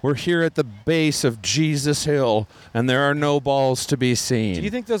 We're here at the base of Jesus Hill, and there are no balls to be seen. Do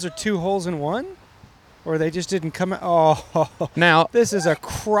you think those are two holes in one? Or they just didn't come out? Oh, Now, this is a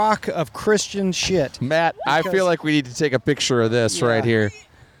crock of Christian shit. Matt, I Because- feel like we need to take a picture of this right Yeah. here.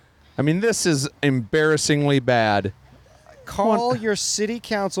 I mean, this is embarrassingly bad. Call your city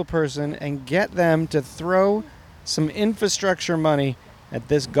council person and get them to throw some infrastructure money at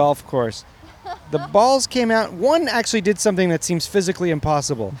this golf course. The balls came out. One actually did something that seems physically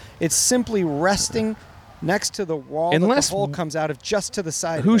impossible. It's simply resting next to the wall Unless- that the hole comes out of just to the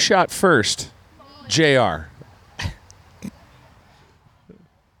side. Who of it. shot first? JR.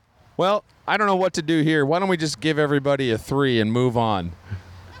 Well, I don't know what to do here. Why don't we just give everybody a 3 and move on?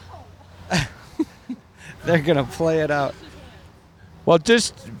 They're going to play it out. Well,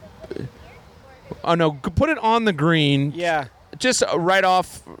 just... Oh, no. Put it on the green. Yeah. Just right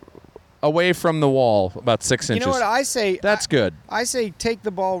off, away from the wall, about 6 inches. You know what I say? That's good. I say take the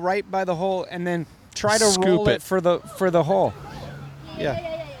ball right by the hole and then try to Scoop roll it. it for the hole.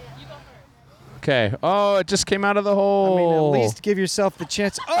 Yeah. Okay. Oh, it just came out of the I hole. mean, at least give yourself the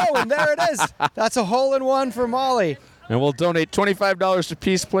chance. Oh, and there it is. That's a hole-in-one for Molly. And we'll donate $25 to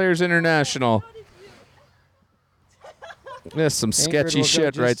Peace Players International. That's some Ingrid sketchy will go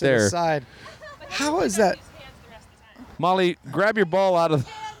shit just right to the there. side. How is that? Molly, grab your ball out of...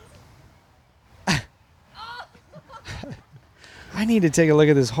 I need to take a look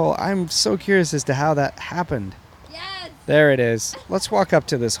at this hole. I'm so curious as to how that happened. Yes. There it is. Let's walk up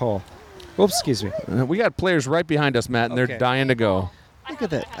to this hole. Oops, excuse me. We got players right behind us, Matt, and Okay. they're dying to go. Look at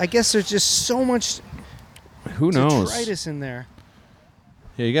that. I guess there's just so much Who knows? detritus in there.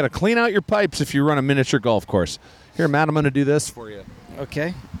 Yeah, you got to clean out your pipes if you run a miniature golf course. Here, Matt, I'm going to do this for you.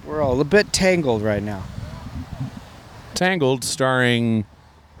 Okay. We're all a bit tangled right now. Tangled, starring...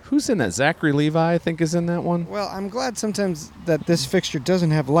 Who's in that? Zachary Levi, I think, is in that one. Well, I'm glad sometimes that this fixture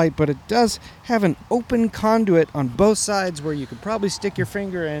doesn't have light, but it does have an open conduit on both sides where you could probably stick your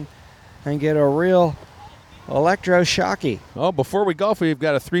finger in and get a real electroshocky. Oh, before we golf, we've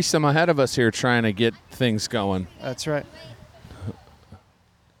got a threesome ahead of us here trying to get things going. That's right.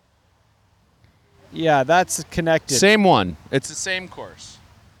 Yeah, that's connected. Same one. It's the same course.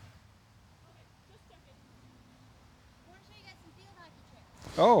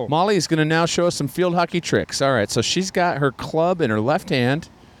 Oh. Molly's going to now show us some field hockey tricks. All right, so she's got her club in her left hand.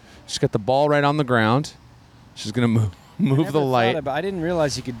 She's got the ball right on the ground. She's going to move the light. I didn't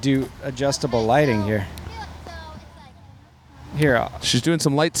realize you could do adjustable lighting here. Here. She's doing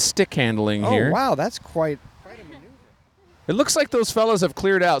some light stick handling here. Oh, wow, that's quite a maneuver. It looks like those fellas have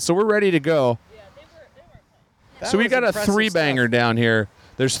cleared out, so we're ready to go. So we got a 3-banger down here.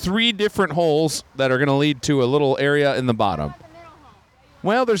 There's 3 different holes that are going to lead to a little area in the bottom.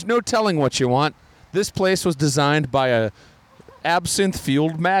 Well, there's no telling what you want. This place was designed by a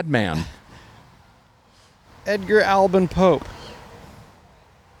absinthe-fueled madman. Edgar Allan Pope.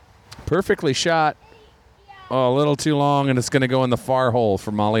 Perfectly shot. Oh, a little too long, and it's going to go in the far hole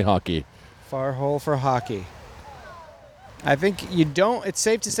for Molly Hockey. Far hole for hockey. I think you don't, it's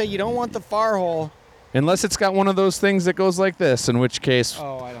safe to say you don't want the far hole. Unless it's got one of those things that goes like this, in which case...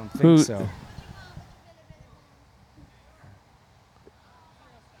 Oh, I don't think Who- so.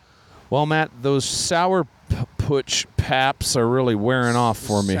 Well, Matt, those sour putsch paps are really wearing off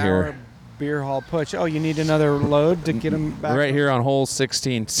for me Sour here. beer hall push. Oh, you need another load to get them back? Right here on hole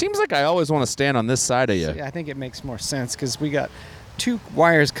 16. Seems like I always want to stand on this side of you. Yeah, I think it makes more sense because we got 2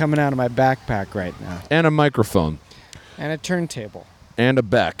 wires coming out of my backpack right now. And a microphone. And a turntable. And a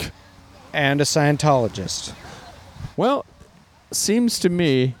Beck. And a Scientologist. Well, seems to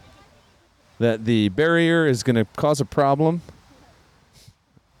me that the barrier is going to cause a problem.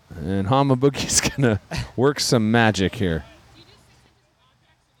 And Hama Boogie's going to work some magic here.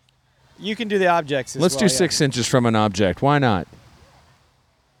 You can do the objects as Let's well, do yeah. 6 inches from an object. Why not?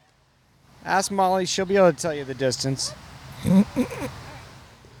 Ask Molly. She'll be able to tell you the distance.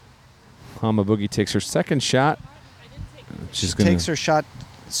 Hama Boogie takes her second shot. She's She going takes to... her shot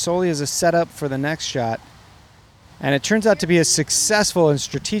solely as a setup for the next shot. And it turns out to be a successful and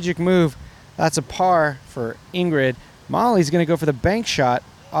strategic move. That's a par for Ingrid. Molly's going to go for the bank shot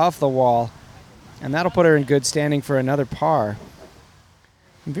off the wall. And that'll put her in good standing for another par.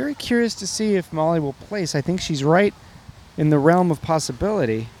 I'm very curious to see if Molly will place. I think she's right in the realm of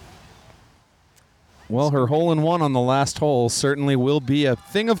possibility. Well, her hole-in-one on the last hole certainly will be a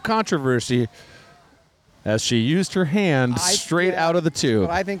thing of controversy as she used her hand straight out of the tube.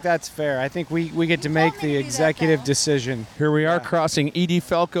 But I think that's fair. I think we get to make the executive decision. Here we are crossing Edie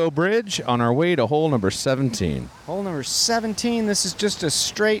Falco Bridge on our way to hole number 17. Hole number 17. This is just a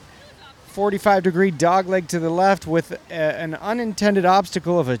straight 45-degree dogleg to the left with an unintended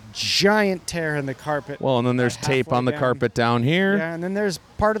obstacle of a giant tear in the carpet. Well, and then there's About tape halfway on the down. carpet down here. Yeah, and then there's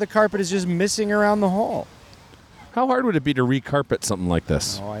part of the carpet is just missing around the hole. How hard would it be to recarpet something like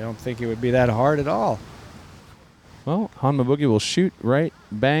this? Oh, I don't think it would be that hard at all. Well, Hanma Boogie will shoot right,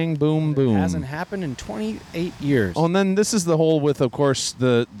 bang, boom, boom. Hasn't happened in 28 years. Oh, and then this is the hole with, of course,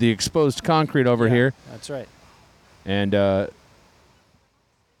 the exposed concrete over Yeah, here. That's right. And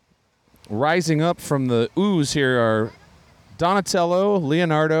rising up from the ooze here are Donatello,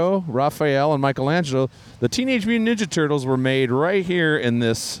 Leonardo, Raphael, and Michelangelo. The Teenage Mutant Ninja Turtles were made right here in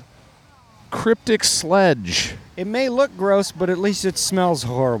this cryptic sledge. It may look gross, but at least it smells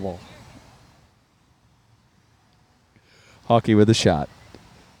horrible. Hawkey with a shot.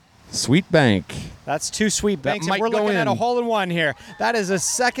 Sweet Bank. That's two sweet banks, and might we're go looking at a in. hole-in-one here. That is a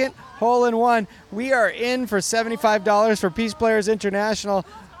second hole-in-one. We are in for $75 for Peace Players International.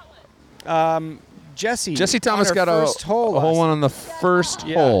 Jesse Thomas on her got a first hole hole last- one on the first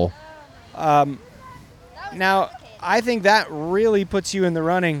Yeah. hole. Now, I think that really puts you in the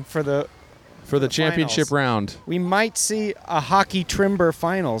running for the. For the championship finals. round. We might see a hockey Trimber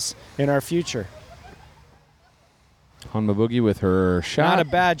finals in our future. Hanma Boogie with her shot. Not a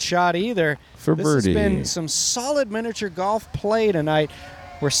bad shot either. For this birdie. has been some solid miniature golf play tonight.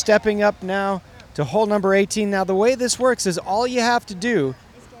 We're stepping up now to hole number 18. Now, the way this works is all you have to do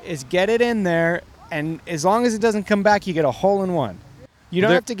is get it in there, and as long as it doesn't come back, you get a hole-in-one. You don't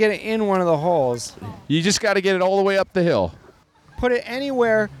There- have to get it in one of the holes. You just got to get it all the way up the hill. Put it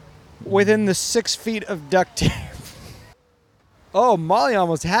anywhere within the 6 feet of duct tape. Oh, Molly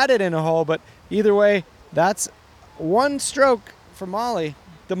almost had it in a hole, but either way, that's one stroke for Molly.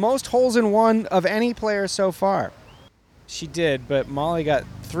 The most holes in one of any player so far. She did, but Molly got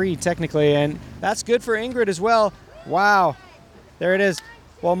 3 technically, and that's good for Ingrid as well. Wow. There it is.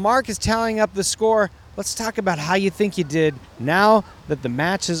 While Mark is tallying up the score, let's talk about how you think you did now that the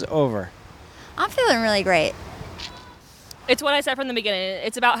match is over. I'm feeling really great. It's what I said from the beginning.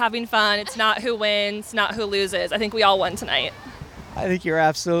 It's about having fun. It's not who wins, not who loses. I think we all won tonight. I think you're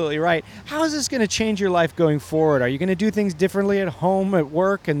absolutely right. How is this going to change your life going forward? Are you going to do things differently at home, at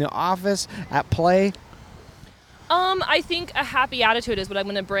work, in the office, at play? I think a happy attitude is what I'm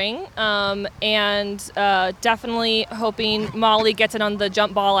going to bring, and definitely hoping Molly gets in on the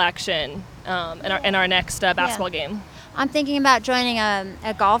jump ball action in our next basketball game. I'm thinking about joining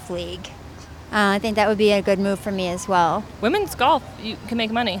a golf league. I think that would be a good move for me as well. Women's golf, you can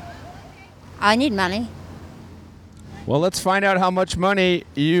make money. I need money. Well, let's find out how much money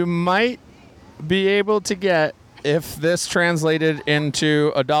you might be able to get if this translated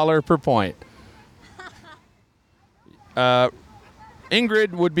into $1 per point.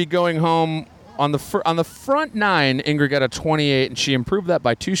 Ingrid would be going home on the front 9. Ingrid got a 28, and she improved that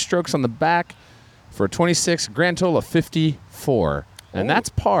by 2 strokes on the back for a 26, grand total of 54. And that's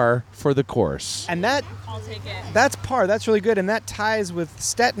par for the course. And I'll take it. that's par. That's really good. And that ties with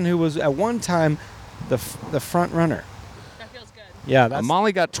Stetton, who was at one time the front runner. That feels good. Yeah, that's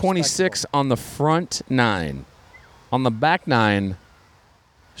Molly got 26 on the front 9. On the back 9,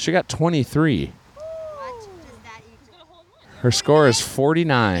 she got 23. Her score is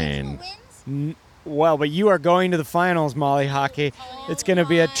 49. well. But you are going to the finals, Molly Hockey. It's going to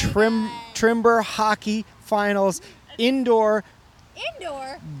be a Trimber Hockey Finals indoor.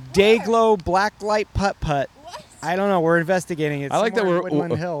 Indoor? Dayglow black light putt. What? I don't know. We're investigating it. I like that somewhere in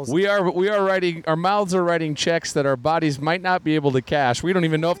Woodland Hills. we are writing, our mouths are writing checks that our bodies might not be able to cash. We don't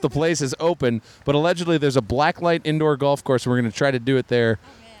even know if the place is open, but allegedly there's a black light indoor golf course, and we're going to try to do it there.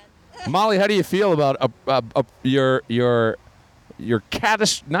 Molly, how do you feel about your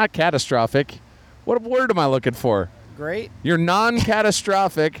not catastrophic? What word am I looking for? Great. Your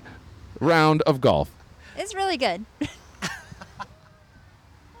non-catastrophic round of golf. It's really good.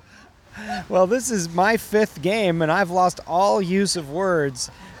 Well, this is my 5th game, and I've lost all use of words,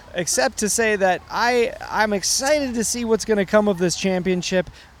 except to say that I'm excited to see what's going to come of this championship.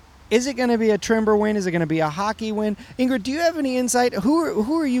 Is it going to be a Trimber win? Is it going to be a hockey win? Ingrid, do you have any insight?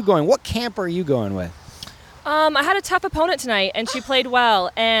 Who are you going? What camp are you going with? I had a tough opponent tonight, and she played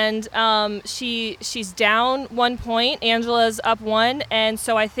well. And she's down 1 point. Angela's up 1, and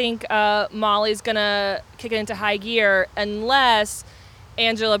so I think Molly's gonna kick it into high gear unless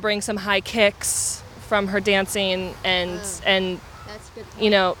Angela brings some high kicks from her dancing and That's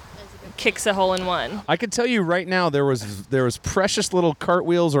good. kicks a hole in one. I can tell you right now there was precious little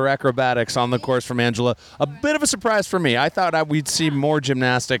cartwheels or acrobatics on the course from Angela. A bit of a surprise for me. I thought we'd see more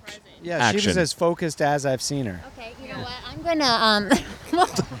gymnastic Yeah, action. she was as focused as I've seen her. Okay, you know what? I'm gonna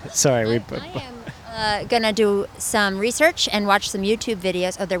Sorry, I am gonna do some research and watch some YouTube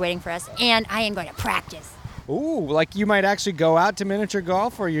videos. Oh, they're waiting for us, and I am going to practice. Ooh, like you might actually go out to miniature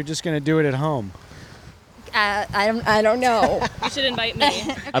golf, or you're just going to do it at home? I don't know. You should invite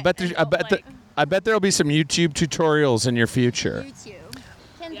me. I bet there'll be some YouTube tutorials in your future. YouTube.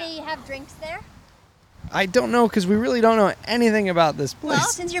 Can they have drinks there? I don't know, because we really don't know anything about this place. Well,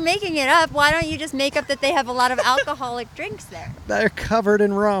 since you're making it up, why don't you just make up that they have a lot of alcoholic drinks there? They're covered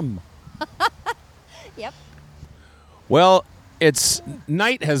in rum. Yep. Well,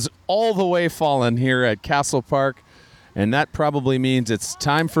 night has all the way fallen here at Castle Park, and that probably means it's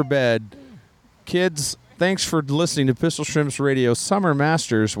time for bed. Kids, thanks for listening to Pistol Shrimps Radio Summer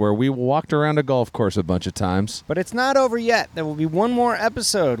Masters, where we walked around a golf course a bunch of times. But it's not over yet. There will be one more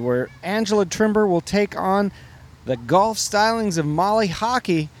episode where Angela Trimber will take on the golf stylings of Molly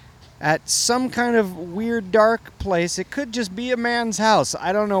Hockey at some kind of weird dark place. It could just be a man's house.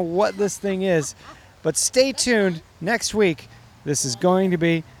 I don't know what this thing is, but stay tuned next week. This is going to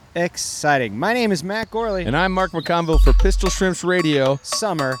be exciting. My name is Matt Gorley. And I'm Mark McConville for Pistol Shrimps Radio.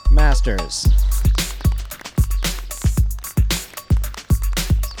 Summer Masters.